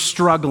you're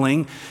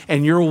struggling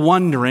and you're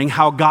wondering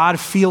how God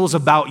feels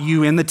about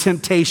you in the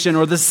temptation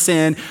or the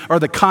sin or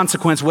the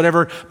consequence,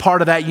 whatever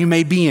part of that you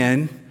may be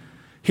in,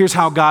 here's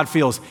how God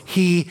feels.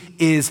 He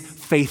is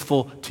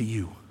faithful to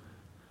you.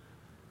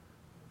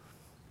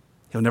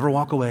 He'll never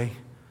walk away.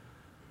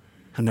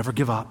 He'll never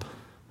give up.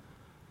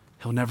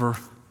 He'll never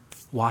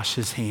wash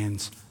his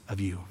hands of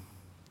you.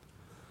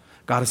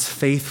 God is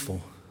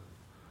faithful.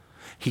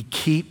 He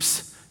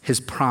keeps his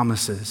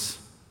promises.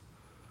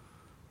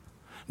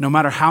 No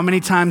matter how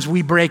many times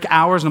we break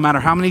ours, no matter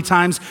how many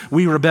times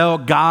we rebel,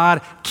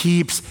 God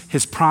keeps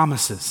his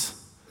promises.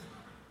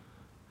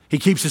 He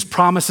keeps his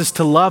promises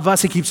to love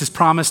us. He keeps his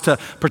promise to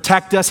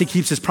protect us. He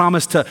keeps his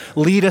promise to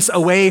lead us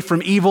away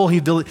from evil. He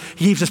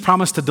keeps his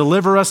promise to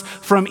deliver us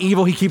from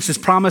evil. He keeps his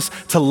promise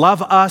to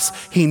love us.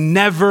 He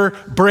never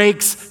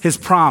breaks his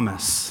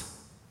promise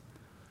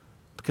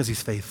because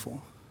he's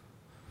faithful.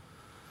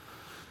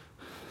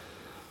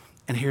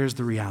 And here's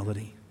the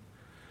reality.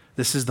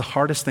 This is the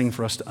hardest thing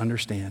for us to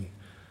understand,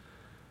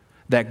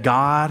 that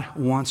God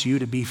wants you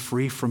to be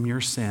free from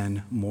your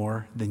sin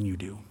more than you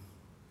do.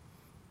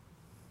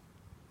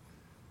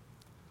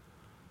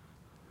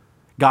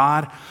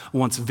 God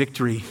wants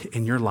victory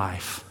in your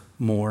life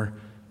more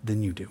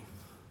than you do.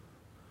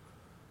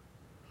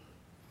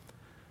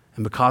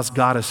 And because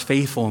God is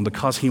faithful and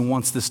because he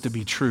wants this to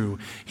be true,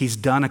 he's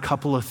done a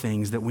couple of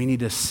things that we need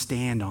to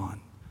stand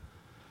on.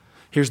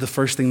 Here's the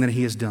first thing that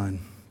he has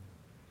done.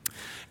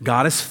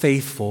 God is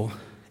faithful,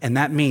 and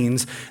that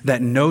means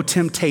that no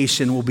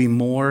temptation will be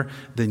more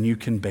than you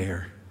can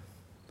bear.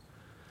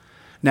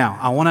 Now,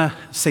 I want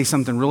to say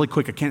something really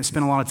quick. I can't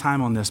spend a lot of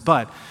time on this,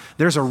 but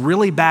there's a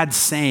really bad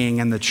saying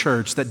in the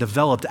church that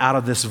developed out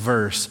of this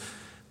verse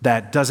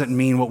that doesn't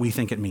mean what we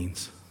think it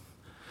means.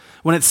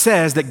 When it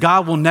says that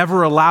God will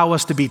never allow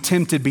us to be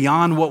tempted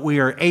beyond what we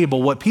are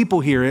able, what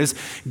people hear is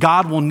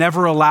God will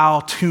never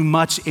allow too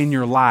much in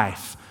your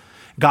life.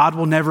 God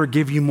will never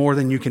give you more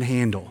than you can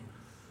handle.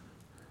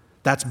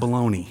 That's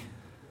baloney.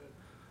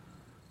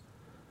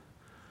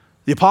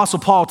 The Apostle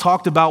Paul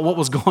talked about what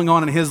was going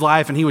on in his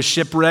life, and he was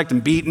shipwrecked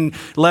and beaten,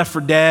 left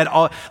for dead,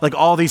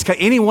 all these.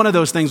 Any one of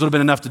those things would have been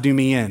enough to do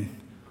me in.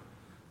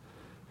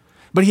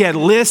 But he had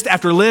list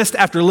after list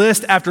after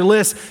list after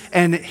list.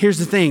 And here's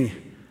the thing.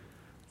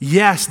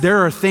 Yes,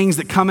 there are things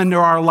that come into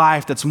our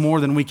life that's more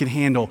than we can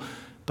handle,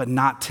 but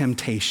not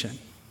temptation.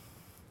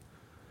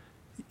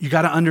 You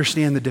got to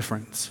understand the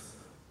difference.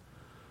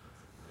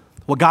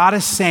 What God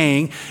is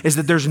saying is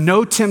that there's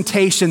no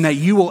temptation that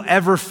you will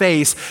ever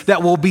face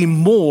that will be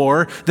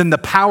more than the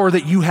power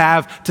that you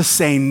have to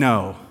say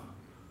no.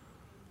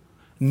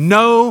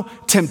 No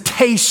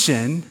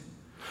temptation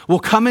will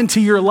come into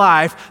your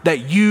life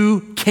that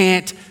you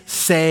can't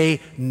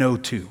say no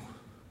to.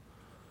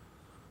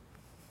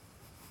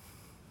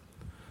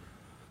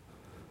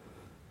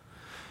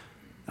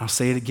 I'll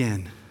say it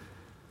again.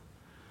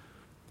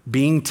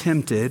 Being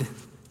tempted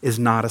is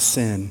not a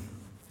sin.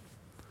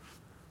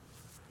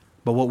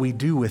 But what we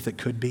do with it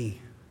could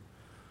be.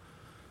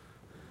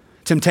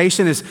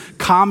 Temptation is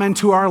common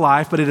to our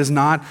life, but it is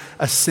not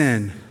a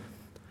sin.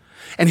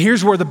 And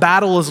here's where the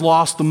battle is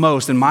lost the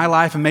most in my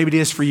life, and maybe it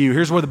is for you.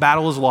 Here's where the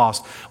battle is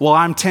lost. Well,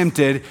 I'm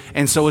tempted,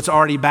 and so it's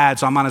already bad,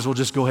 so I might as well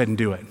just go ahead and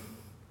do it.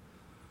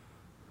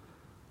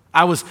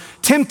 I was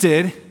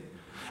tempted,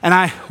 and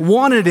I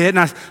wanted it, and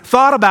I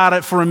thought about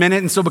it for a minute,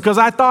 and so because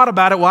I thought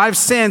about it, well, I've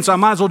sinned, so I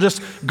might as well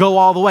just go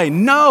all the way.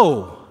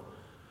 No.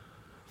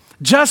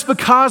 Just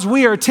because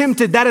we are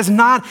tempted, that is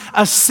not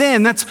a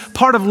sin. That's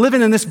part of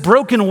living in this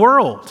broken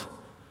world.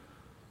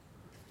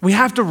 We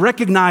have to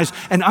recognize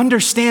and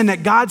understand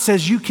that God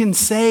says you can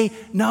say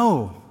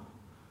no.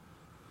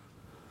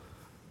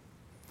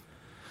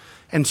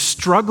 And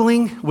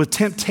struggling with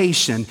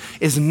temptation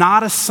is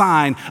not a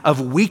sign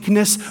of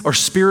weakness or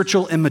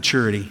spiritual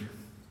immaturity.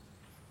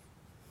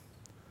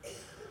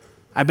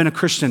 I've been a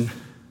Christian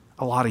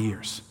a lot of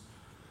years.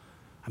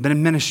 I've been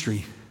in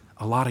ministry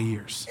a lot of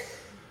years.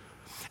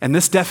 And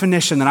this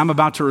definition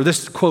that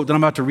this quote that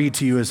I'm about to read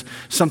to you is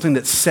something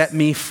that set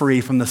me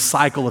free from the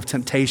cycle of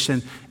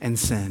temptation and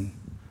sin.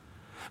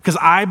 Because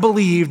I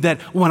believe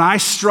that when I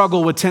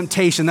struggle with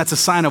temptation, that's a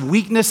sign of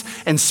weakness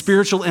and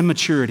spiritual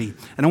immaturity.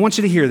 And I want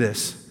you to hear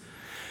this.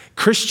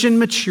 Christian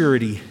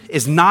maturity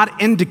is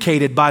not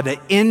indicated by the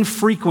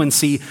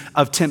infrequency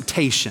of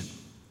temptation,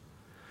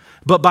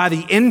 but by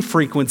the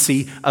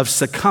infrequency of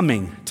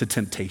succumbing to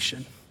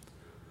temptation.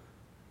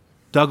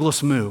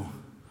 Douglas Moo.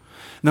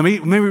 Now,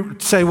 let me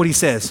say what he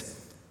says.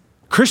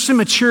 Christian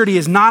maturity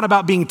is not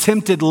about being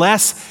tempted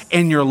less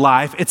in your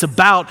life. It's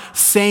about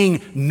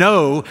saying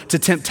no to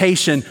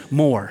temptation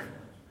more.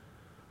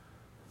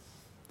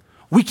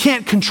 We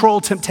can't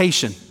control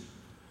temptation.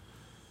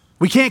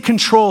 We can't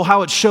control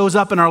how it shows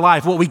up in our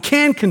life. What we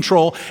can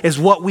control is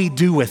what we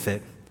do with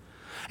it.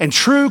 And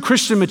true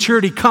Christian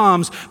maturity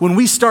comes when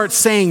we start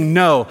saying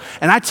no.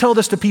 And I tell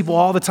this to people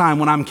all the time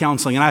when I'm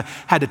counseling, and I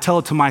had to tell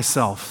it to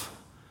myself.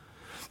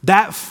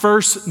 That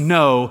first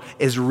no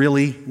is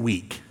really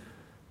weak.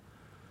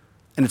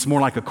 And it's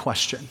more like a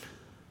question.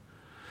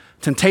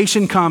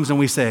 Temptation comes and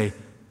we say,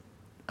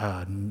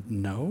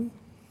 no?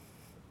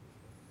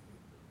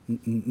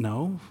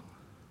 No?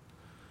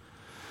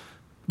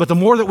 But the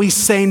more that we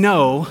say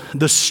no,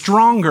 the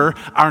stronger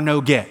our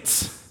no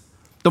gets.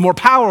 The more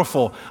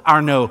powerful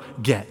our no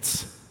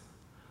gets.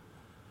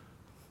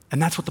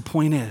 And that's what the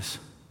point is.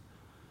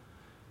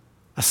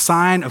 A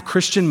sign of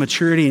Christian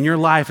maturity in your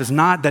life is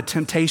not that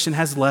temptation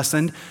has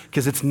lessened,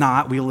 because it's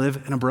not. We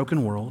live in a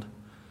broken world.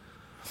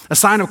 A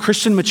sign of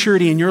Christian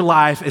maturity in your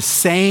life is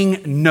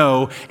saying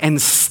no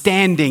and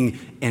standing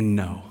in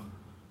no.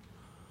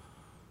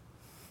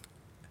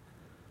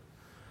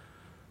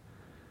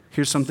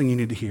 Here's something you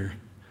need to hear.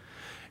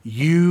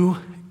 You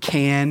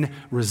can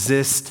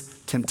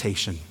resist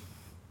temptation.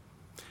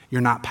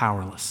 You're not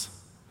powerless.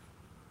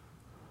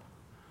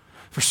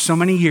 For so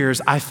many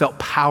years, I felt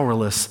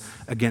powerless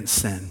against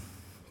sin.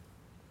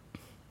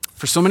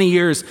 For so many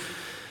years,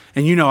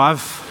 and you know,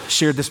 I've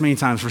shared this many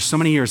times, for so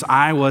many years,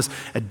 I was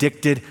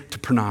addicted to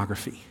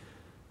pornography,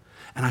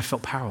 and I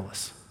felt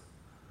powerless.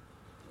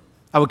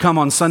 I would come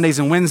on Sundays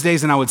and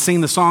Wednesdays, and I would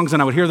sing the songs,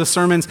 and I would hear the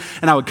sermons,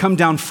 and I would come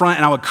down front,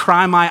 and I would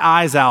cry my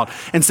eyes out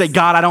and say,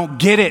 God, I don't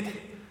get it.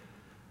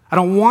 I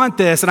don't want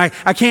this, and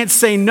I can't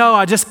say no.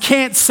 I just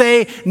can't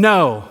say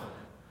no.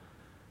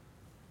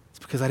 It's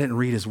because I didn't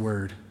read his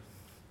word.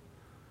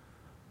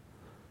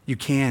 You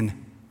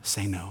can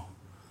say no.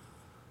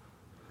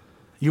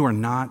 You are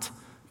not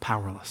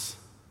powerless.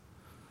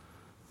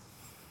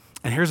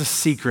 And here's a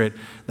secret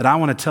that I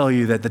want to tell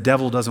you that the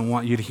devil doesn't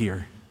want you to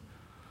hear.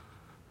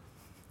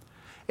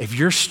 If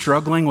you're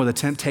struggling with a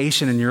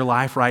temptation in your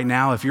life right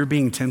now, if you're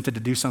being tempted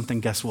to do something,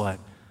 guess what?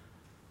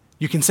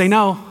 You can say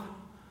no.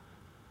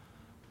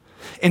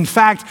 In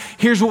fact,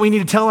 here's what we need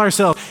to tell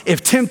ourselves.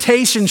 If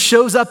temptation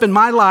shows up in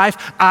my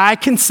life, I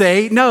can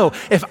say no.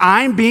 If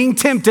I'm being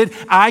tempted,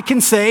 I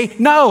can say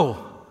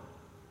no.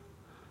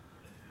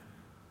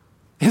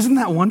 Isn't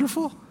that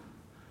wonderful?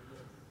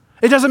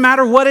 It doesn't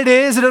matter what it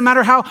is. It doesn't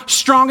matter how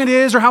strong it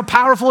is or how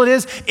powerful it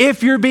is.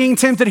 If you're being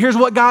tempted, here's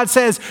what God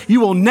says.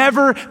 You will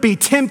never be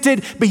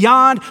tempted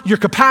beyond your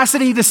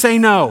capacity to say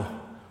no.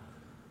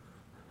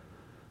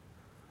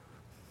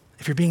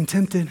 If you're being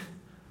tempted,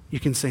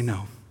 you can say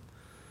no.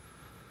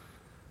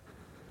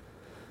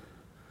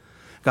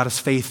 God is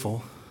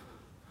faithful,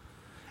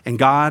 and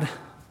God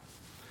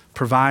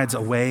provides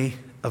a way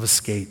of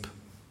escape.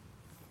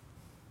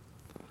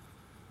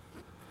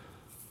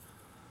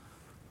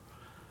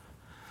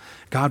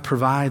 God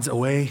provides a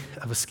way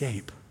of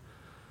escape.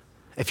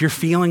 If you're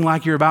feeling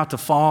like you're about to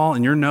fall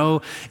and your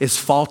no is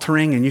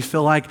faltering and you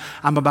feel like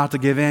I'm about to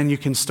give in, you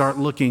can start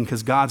looking,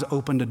 because God's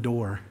opened a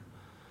door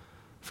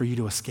for you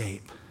to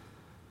escape.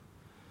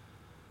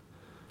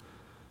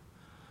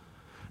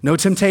 No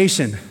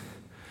temptation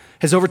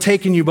has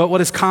overtaken you, but what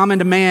is common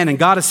to man, and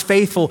God is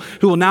faithful,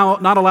 who will now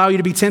not allow you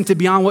to be tempted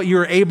beyond what you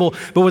are able,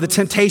 but with the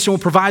temptation will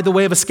provide the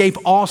way of escape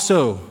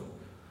also.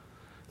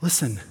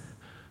 Listen,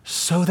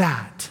 so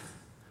that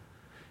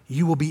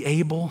you will be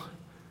able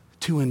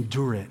to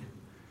endure it,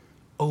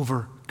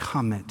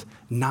 overcome it,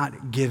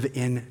 not give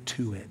in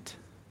to it.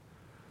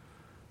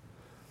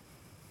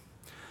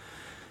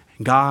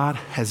 God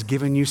has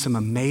given you some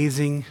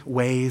amazing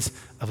ways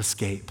of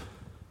escape.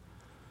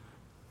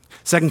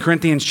 2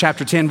 Corinthians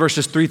chapter 10,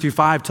 verses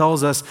 3-5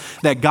 tells us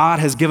that God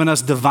has given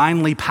us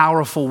divinely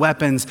powerful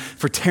weapons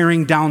for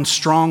tearing down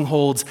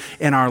strongholds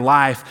in our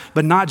life.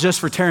 But not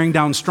just for tearing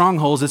down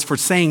strongholds, it's for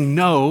saying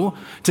no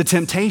to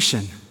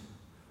temptation.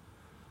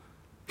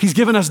 He's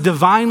given us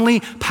divinely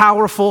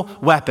powerful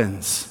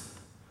weapons.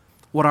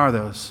 What are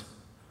those?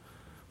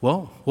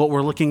 Well, what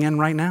we're looking in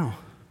right now.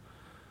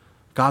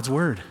 God's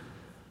word.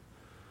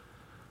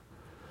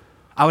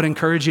 I would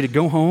encourage you to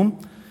go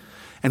home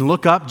and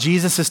look up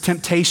Jesus'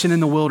 temptation in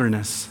the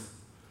wilderness.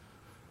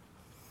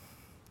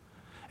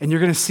 And you're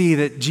going to see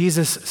that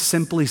Jesus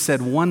simply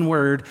said one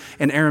word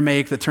in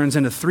Aramaic that turns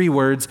into 3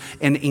 words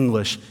in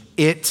English.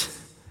 It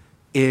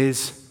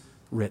is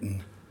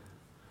written.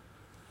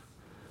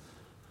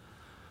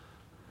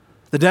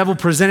 The devil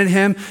presented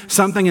him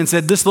something and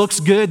said, this looks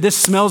good, this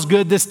smells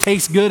good, this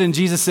tastes good. And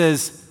Jesus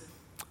says,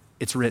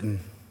 it's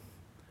written.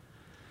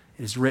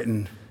 It is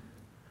written.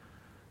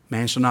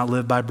 Man shall not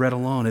live by bread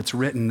alone. It's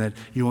written that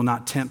you will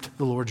not tempt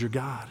the Lord your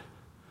God.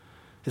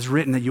 It's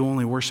written that you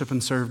only worship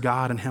and serve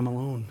God and him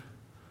alone.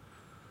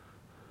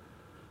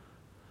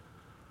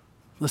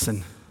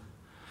 Listen,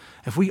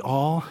 if we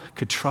all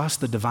could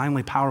trust the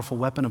divinely powerful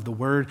weapon of the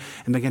word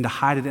and begin to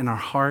hide it in our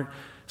heart,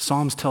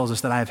 Psalms tells us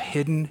that I have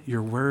hidden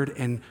your word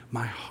in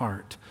my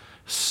heart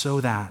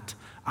so that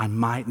I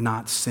might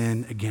not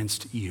sin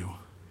against you.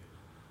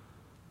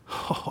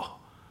 Oh,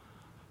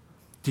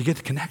 do you get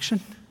the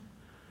connection?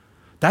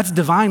 That's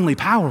divinely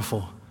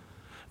powerful.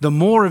 The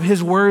more of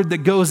his word that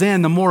goes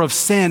in, the more of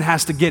sin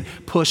has to get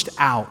pushed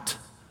out.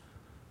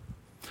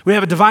 We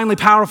have a divinely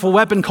powerful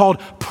weapon called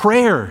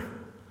prayer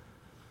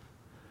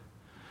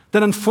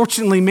that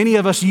unfortunately many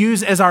of us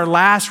use as our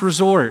last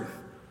resort.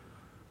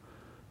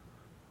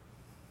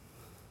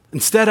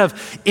 Instead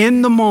of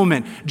in the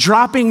moment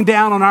dropping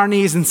down on our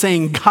knees and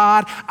saying,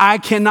 God, I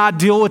cannot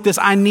deal with this.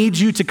 I need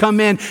you to come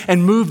in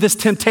and move this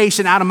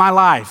temptation out of my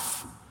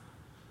life.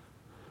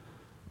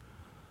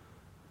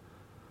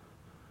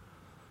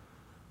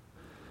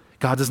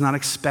 God does not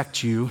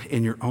expect you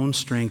in your own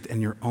strength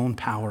and your own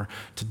power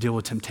to deal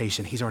with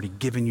temptation. He's already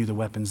given you the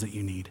weapons that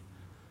you need.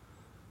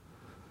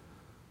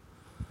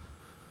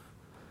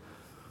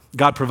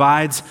 God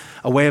provides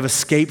a way of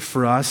escape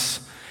for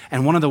us,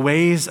 and one of the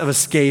ways of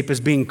escape is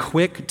being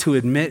quick to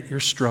admit your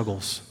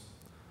struggles.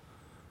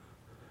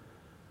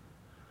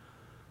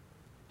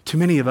 Too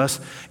many of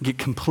us get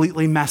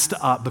completely messed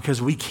up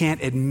because we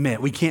can't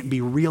admit, we can't be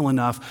real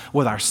enough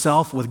with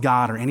ourselves, with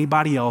God, or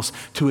anybody else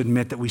to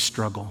admit that we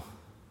struggle.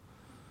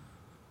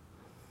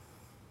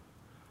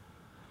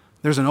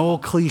 There's an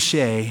old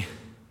cliche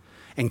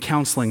in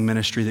counseling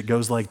ministry that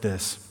goes like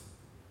this.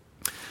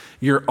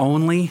 You're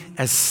only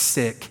as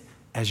sick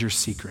as your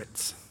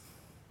secrets.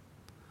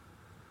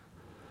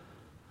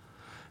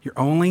 You're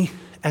only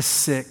as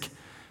sick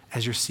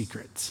as your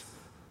secrets.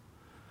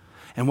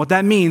 And what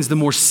that means, the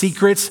more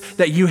secrets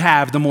that you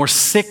have, the more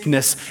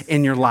sickness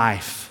in your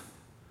life.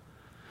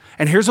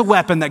 And here's a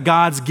weapon that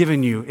God's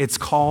given you. It's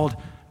called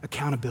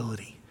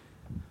accountability,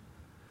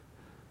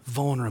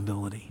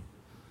 vulnerability.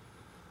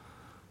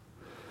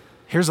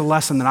 Here's a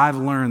lesson that I've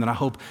learned that I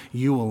hope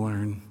you will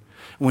learn.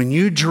 When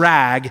you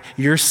drag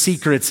your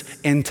secrets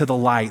into the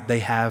light, they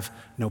have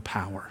no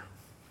power.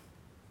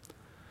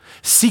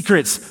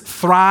 Secrets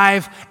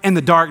thrive in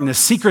the darkness.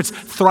 Secrets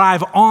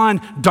thrive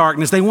on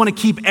darkness. They want to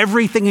keep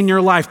everything in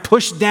your life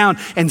pushed down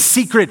and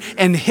secret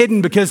and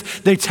hidden because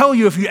they tell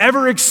you if you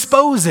ever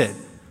expose it,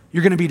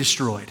 you're going to be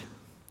destroyed.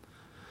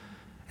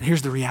 And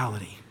here's the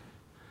reality.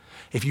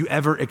 If you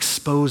ever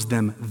expose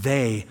them,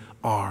 they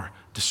are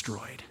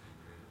destroyed.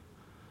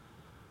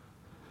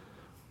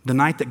 The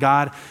night that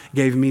God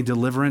gave me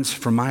deliverance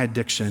from my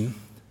addiction,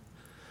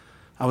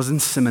 I was in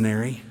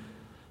seminary.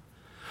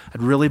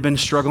 I'd really been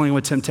struggling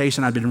with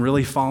temptation. I'd been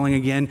really falling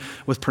again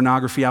with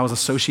pornography. I was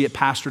associate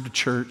pastor at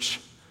church.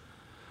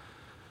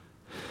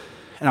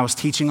 And I was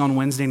teaching on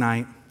Wednesday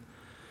night.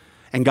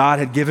 And God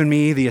had given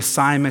me the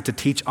assignment to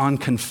teach on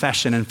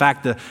confession. In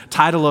fact, the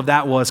title of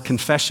that was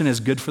Confession is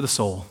Good for the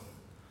Soul.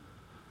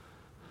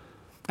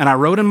 And I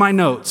wrote in my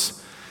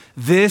notes,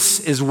 this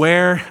is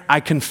where I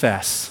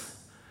confess.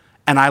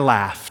 And I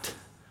laughed.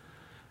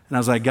 And I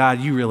was like, God,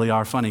 you really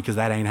are funny because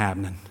that ain't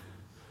happening.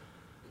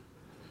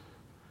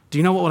 Do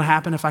you know what would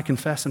happen if I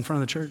confess in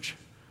front of the church?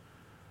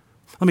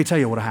 Let me tell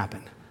you what will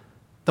happen.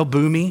 They'll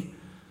boo me.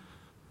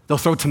 They'll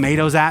throw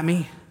tomatoes at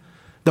me.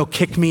 They'll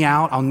kick me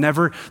out.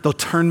 They'll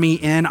turn me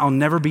in. I'll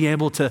never be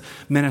able to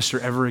minister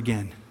ever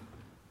again.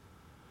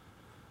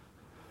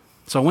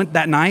 So I went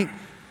that night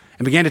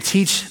and began to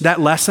teach that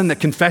lesson that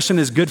confession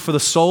is good for the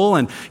soul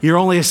and you're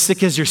only as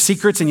sick as your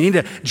secrets and you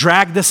need to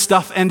drag this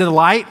stuff into the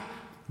light.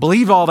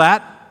 Believe all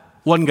that.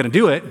 Wasn't going to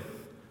do it.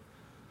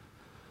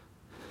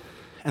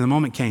 And the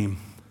moment came.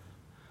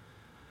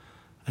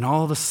 And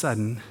all of a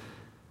sudden,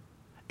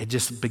 it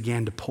just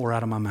began to pour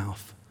out of my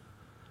mouth.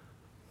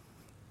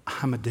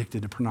 I'm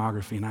addicted to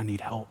pornography and I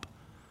need help.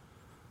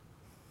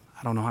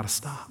 I don't know how to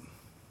stop.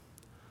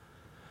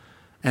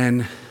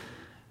 And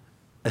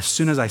as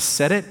soon as I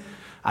said it,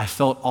 I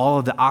felt all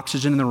of the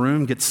oxygen in the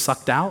room get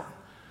sucked out.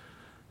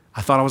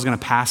 I thought I was going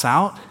to pass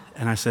out.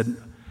 And I said,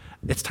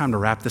 it's time to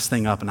wrap this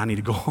thing up and I need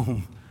to go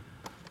home.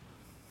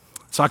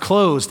 So I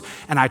closed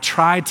and I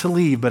tried to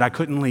leave, but I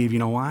couldn't leave. You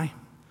know why?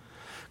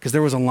 Because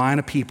there was a line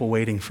of people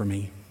waiting for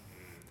me.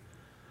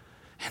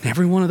 And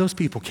every one of those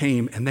people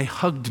came and they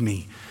hugged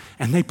me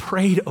and they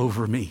prayed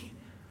over me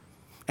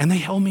and they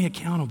held me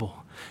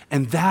accountable.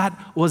 And that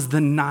was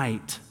the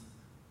night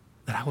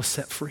that I was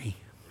set free.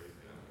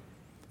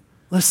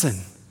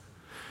 Listen,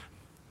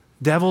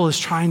 devil is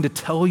trying to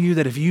tell you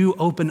that if you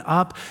open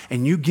up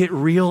and you get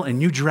real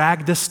and you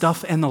drag this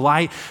stuff in the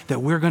light,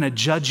 that we're going to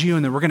judge you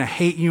and that we're going to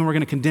hate you and we're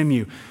going to condemn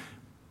you.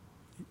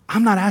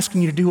 I'm not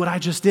asking you to do what I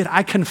just did.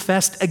 I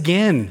confessed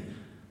again,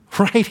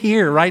 right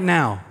here, right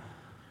now.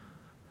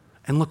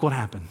 And look what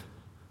happened.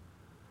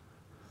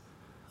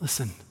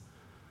 Listen,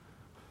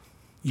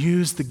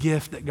 use the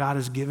gift that God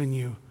has given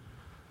you.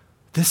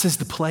 This is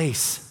the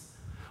place.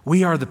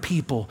 We are the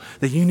people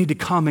that you need to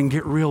come and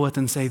get real with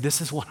and say, this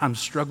is what I'm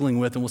struggling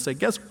with. And we'll say,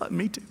 guess what?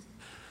 Me too.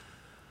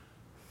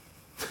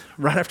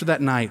 Right after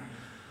that night, I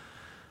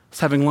was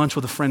having lunch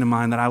with a friend of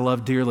mine that I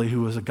love dearly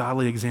who was a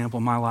godly example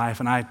in my life,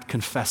 and I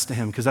confessed to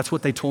him because that's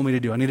what they told me to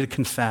do. I needed to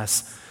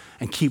confess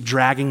and keep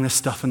dragging this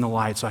stuff in the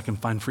light so I can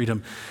find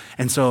freedom.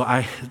 And so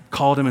I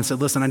called him and said,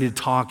 listen, I need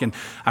to talk. And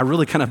I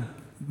really kind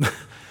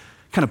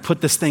of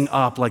put this thing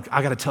up like,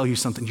 I got to tell you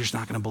something you're just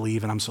not going to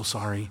believe, and I'm so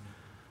sorry.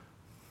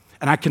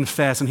 And I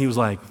confessed, and he was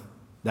like,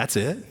 that's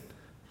it?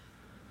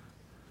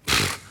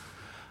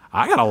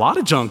 I got a lot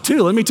of junk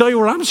too. Let me tell you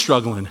where I'm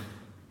struggling.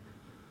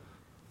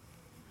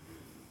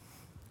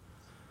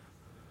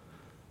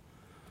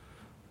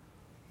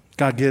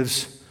 God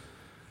gives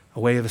a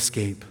way of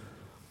escape.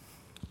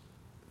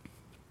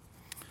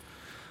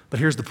 But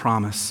here's the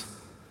promise.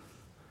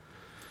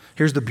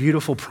 Here's the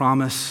beautiful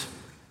promise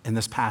in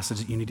this passage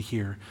that you need to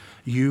hear.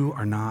 You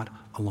are not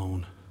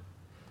alone.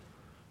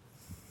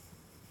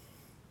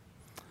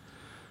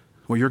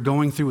 What you're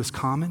going through is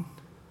common.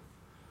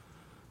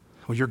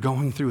 What you're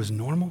going through is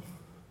normal.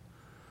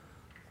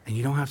 And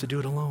you don't have to do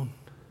it alone.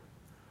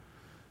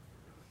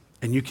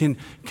 And you can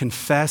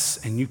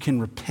confess and you can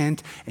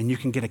repent and you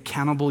can get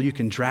accountable. You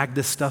can drag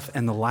this stuff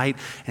in the light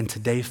and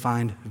today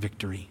find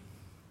victory.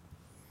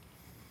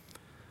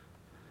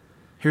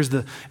 Here's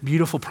the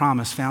beautiful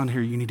promise found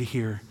here you need to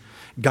hear.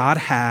 God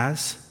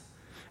has,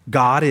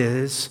 God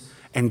is,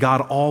 and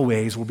God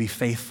always will be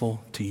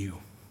faithful to you.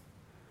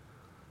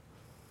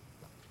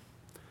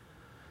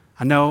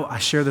 I know I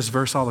share this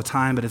verse all the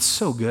time, but it's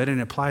so good and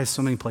it applies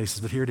so many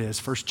places. But here it is,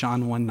 1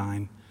 John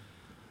 1:9.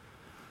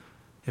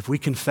 If we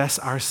confess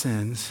our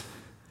sins,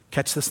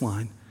 catch this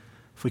line,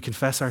 if we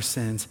confess our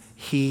sins,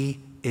 he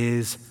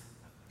is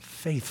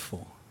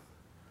faithful.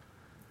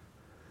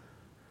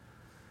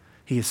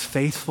 He is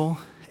faithful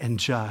and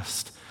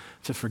just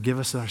to forgive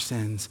us our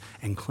sins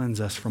and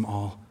cleanse us from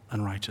all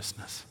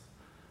unrighteousness.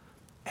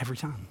 Every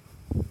time.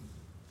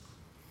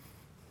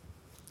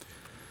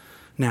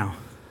 Now,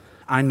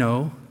 I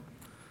know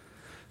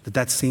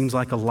that seems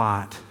like a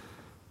lot,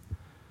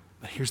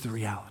 but here's the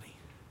reality.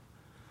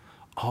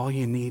 All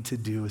you need to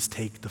do is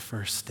take the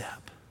first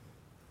step.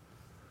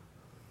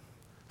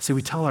 See,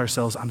 we tell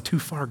ourselves, I'm too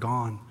far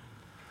gone.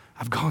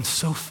 I've gone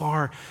so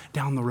far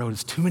down the road.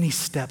 It's too many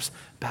steps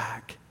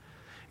back.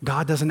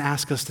 God doesn't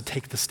ask us to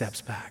take the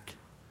steps back.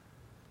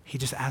 He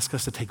just asks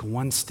us to take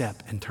one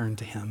step and turn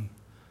to him.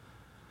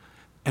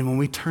 And when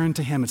we turn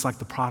to him, it's like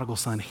the prodigal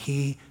son.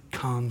 He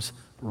comes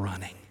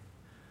running.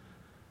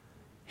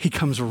 He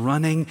comes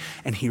running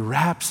and he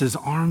wraps his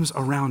arms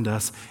around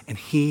us and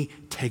he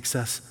takes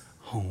us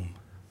home.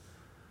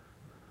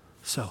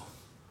 So,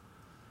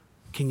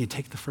 can you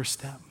take the first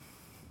step?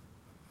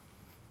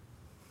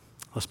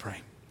 Let's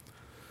pray.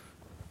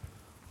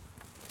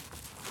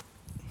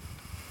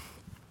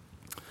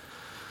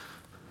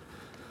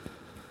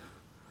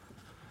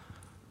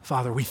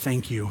 Father, we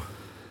thank you.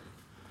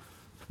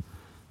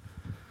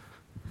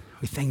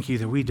 We thank you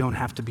that we don't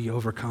have to be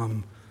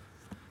overcome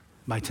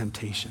by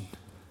temptation.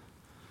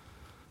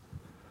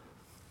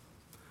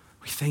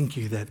 We thank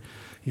you that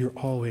you're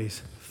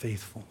always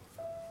faithful.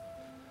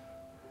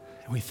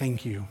 And we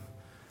thank you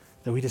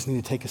that we just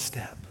need to take a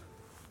step.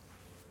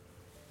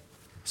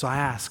 So I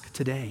ask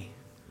today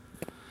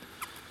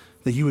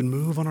that you would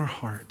move on our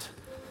heart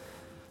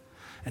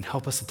and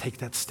help us to take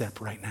that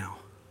step right now.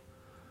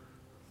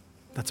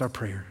 That's our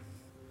prayer.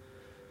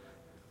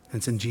 And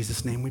it's in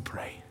Jesus' name we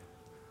pray.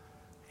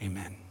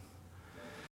 Amen.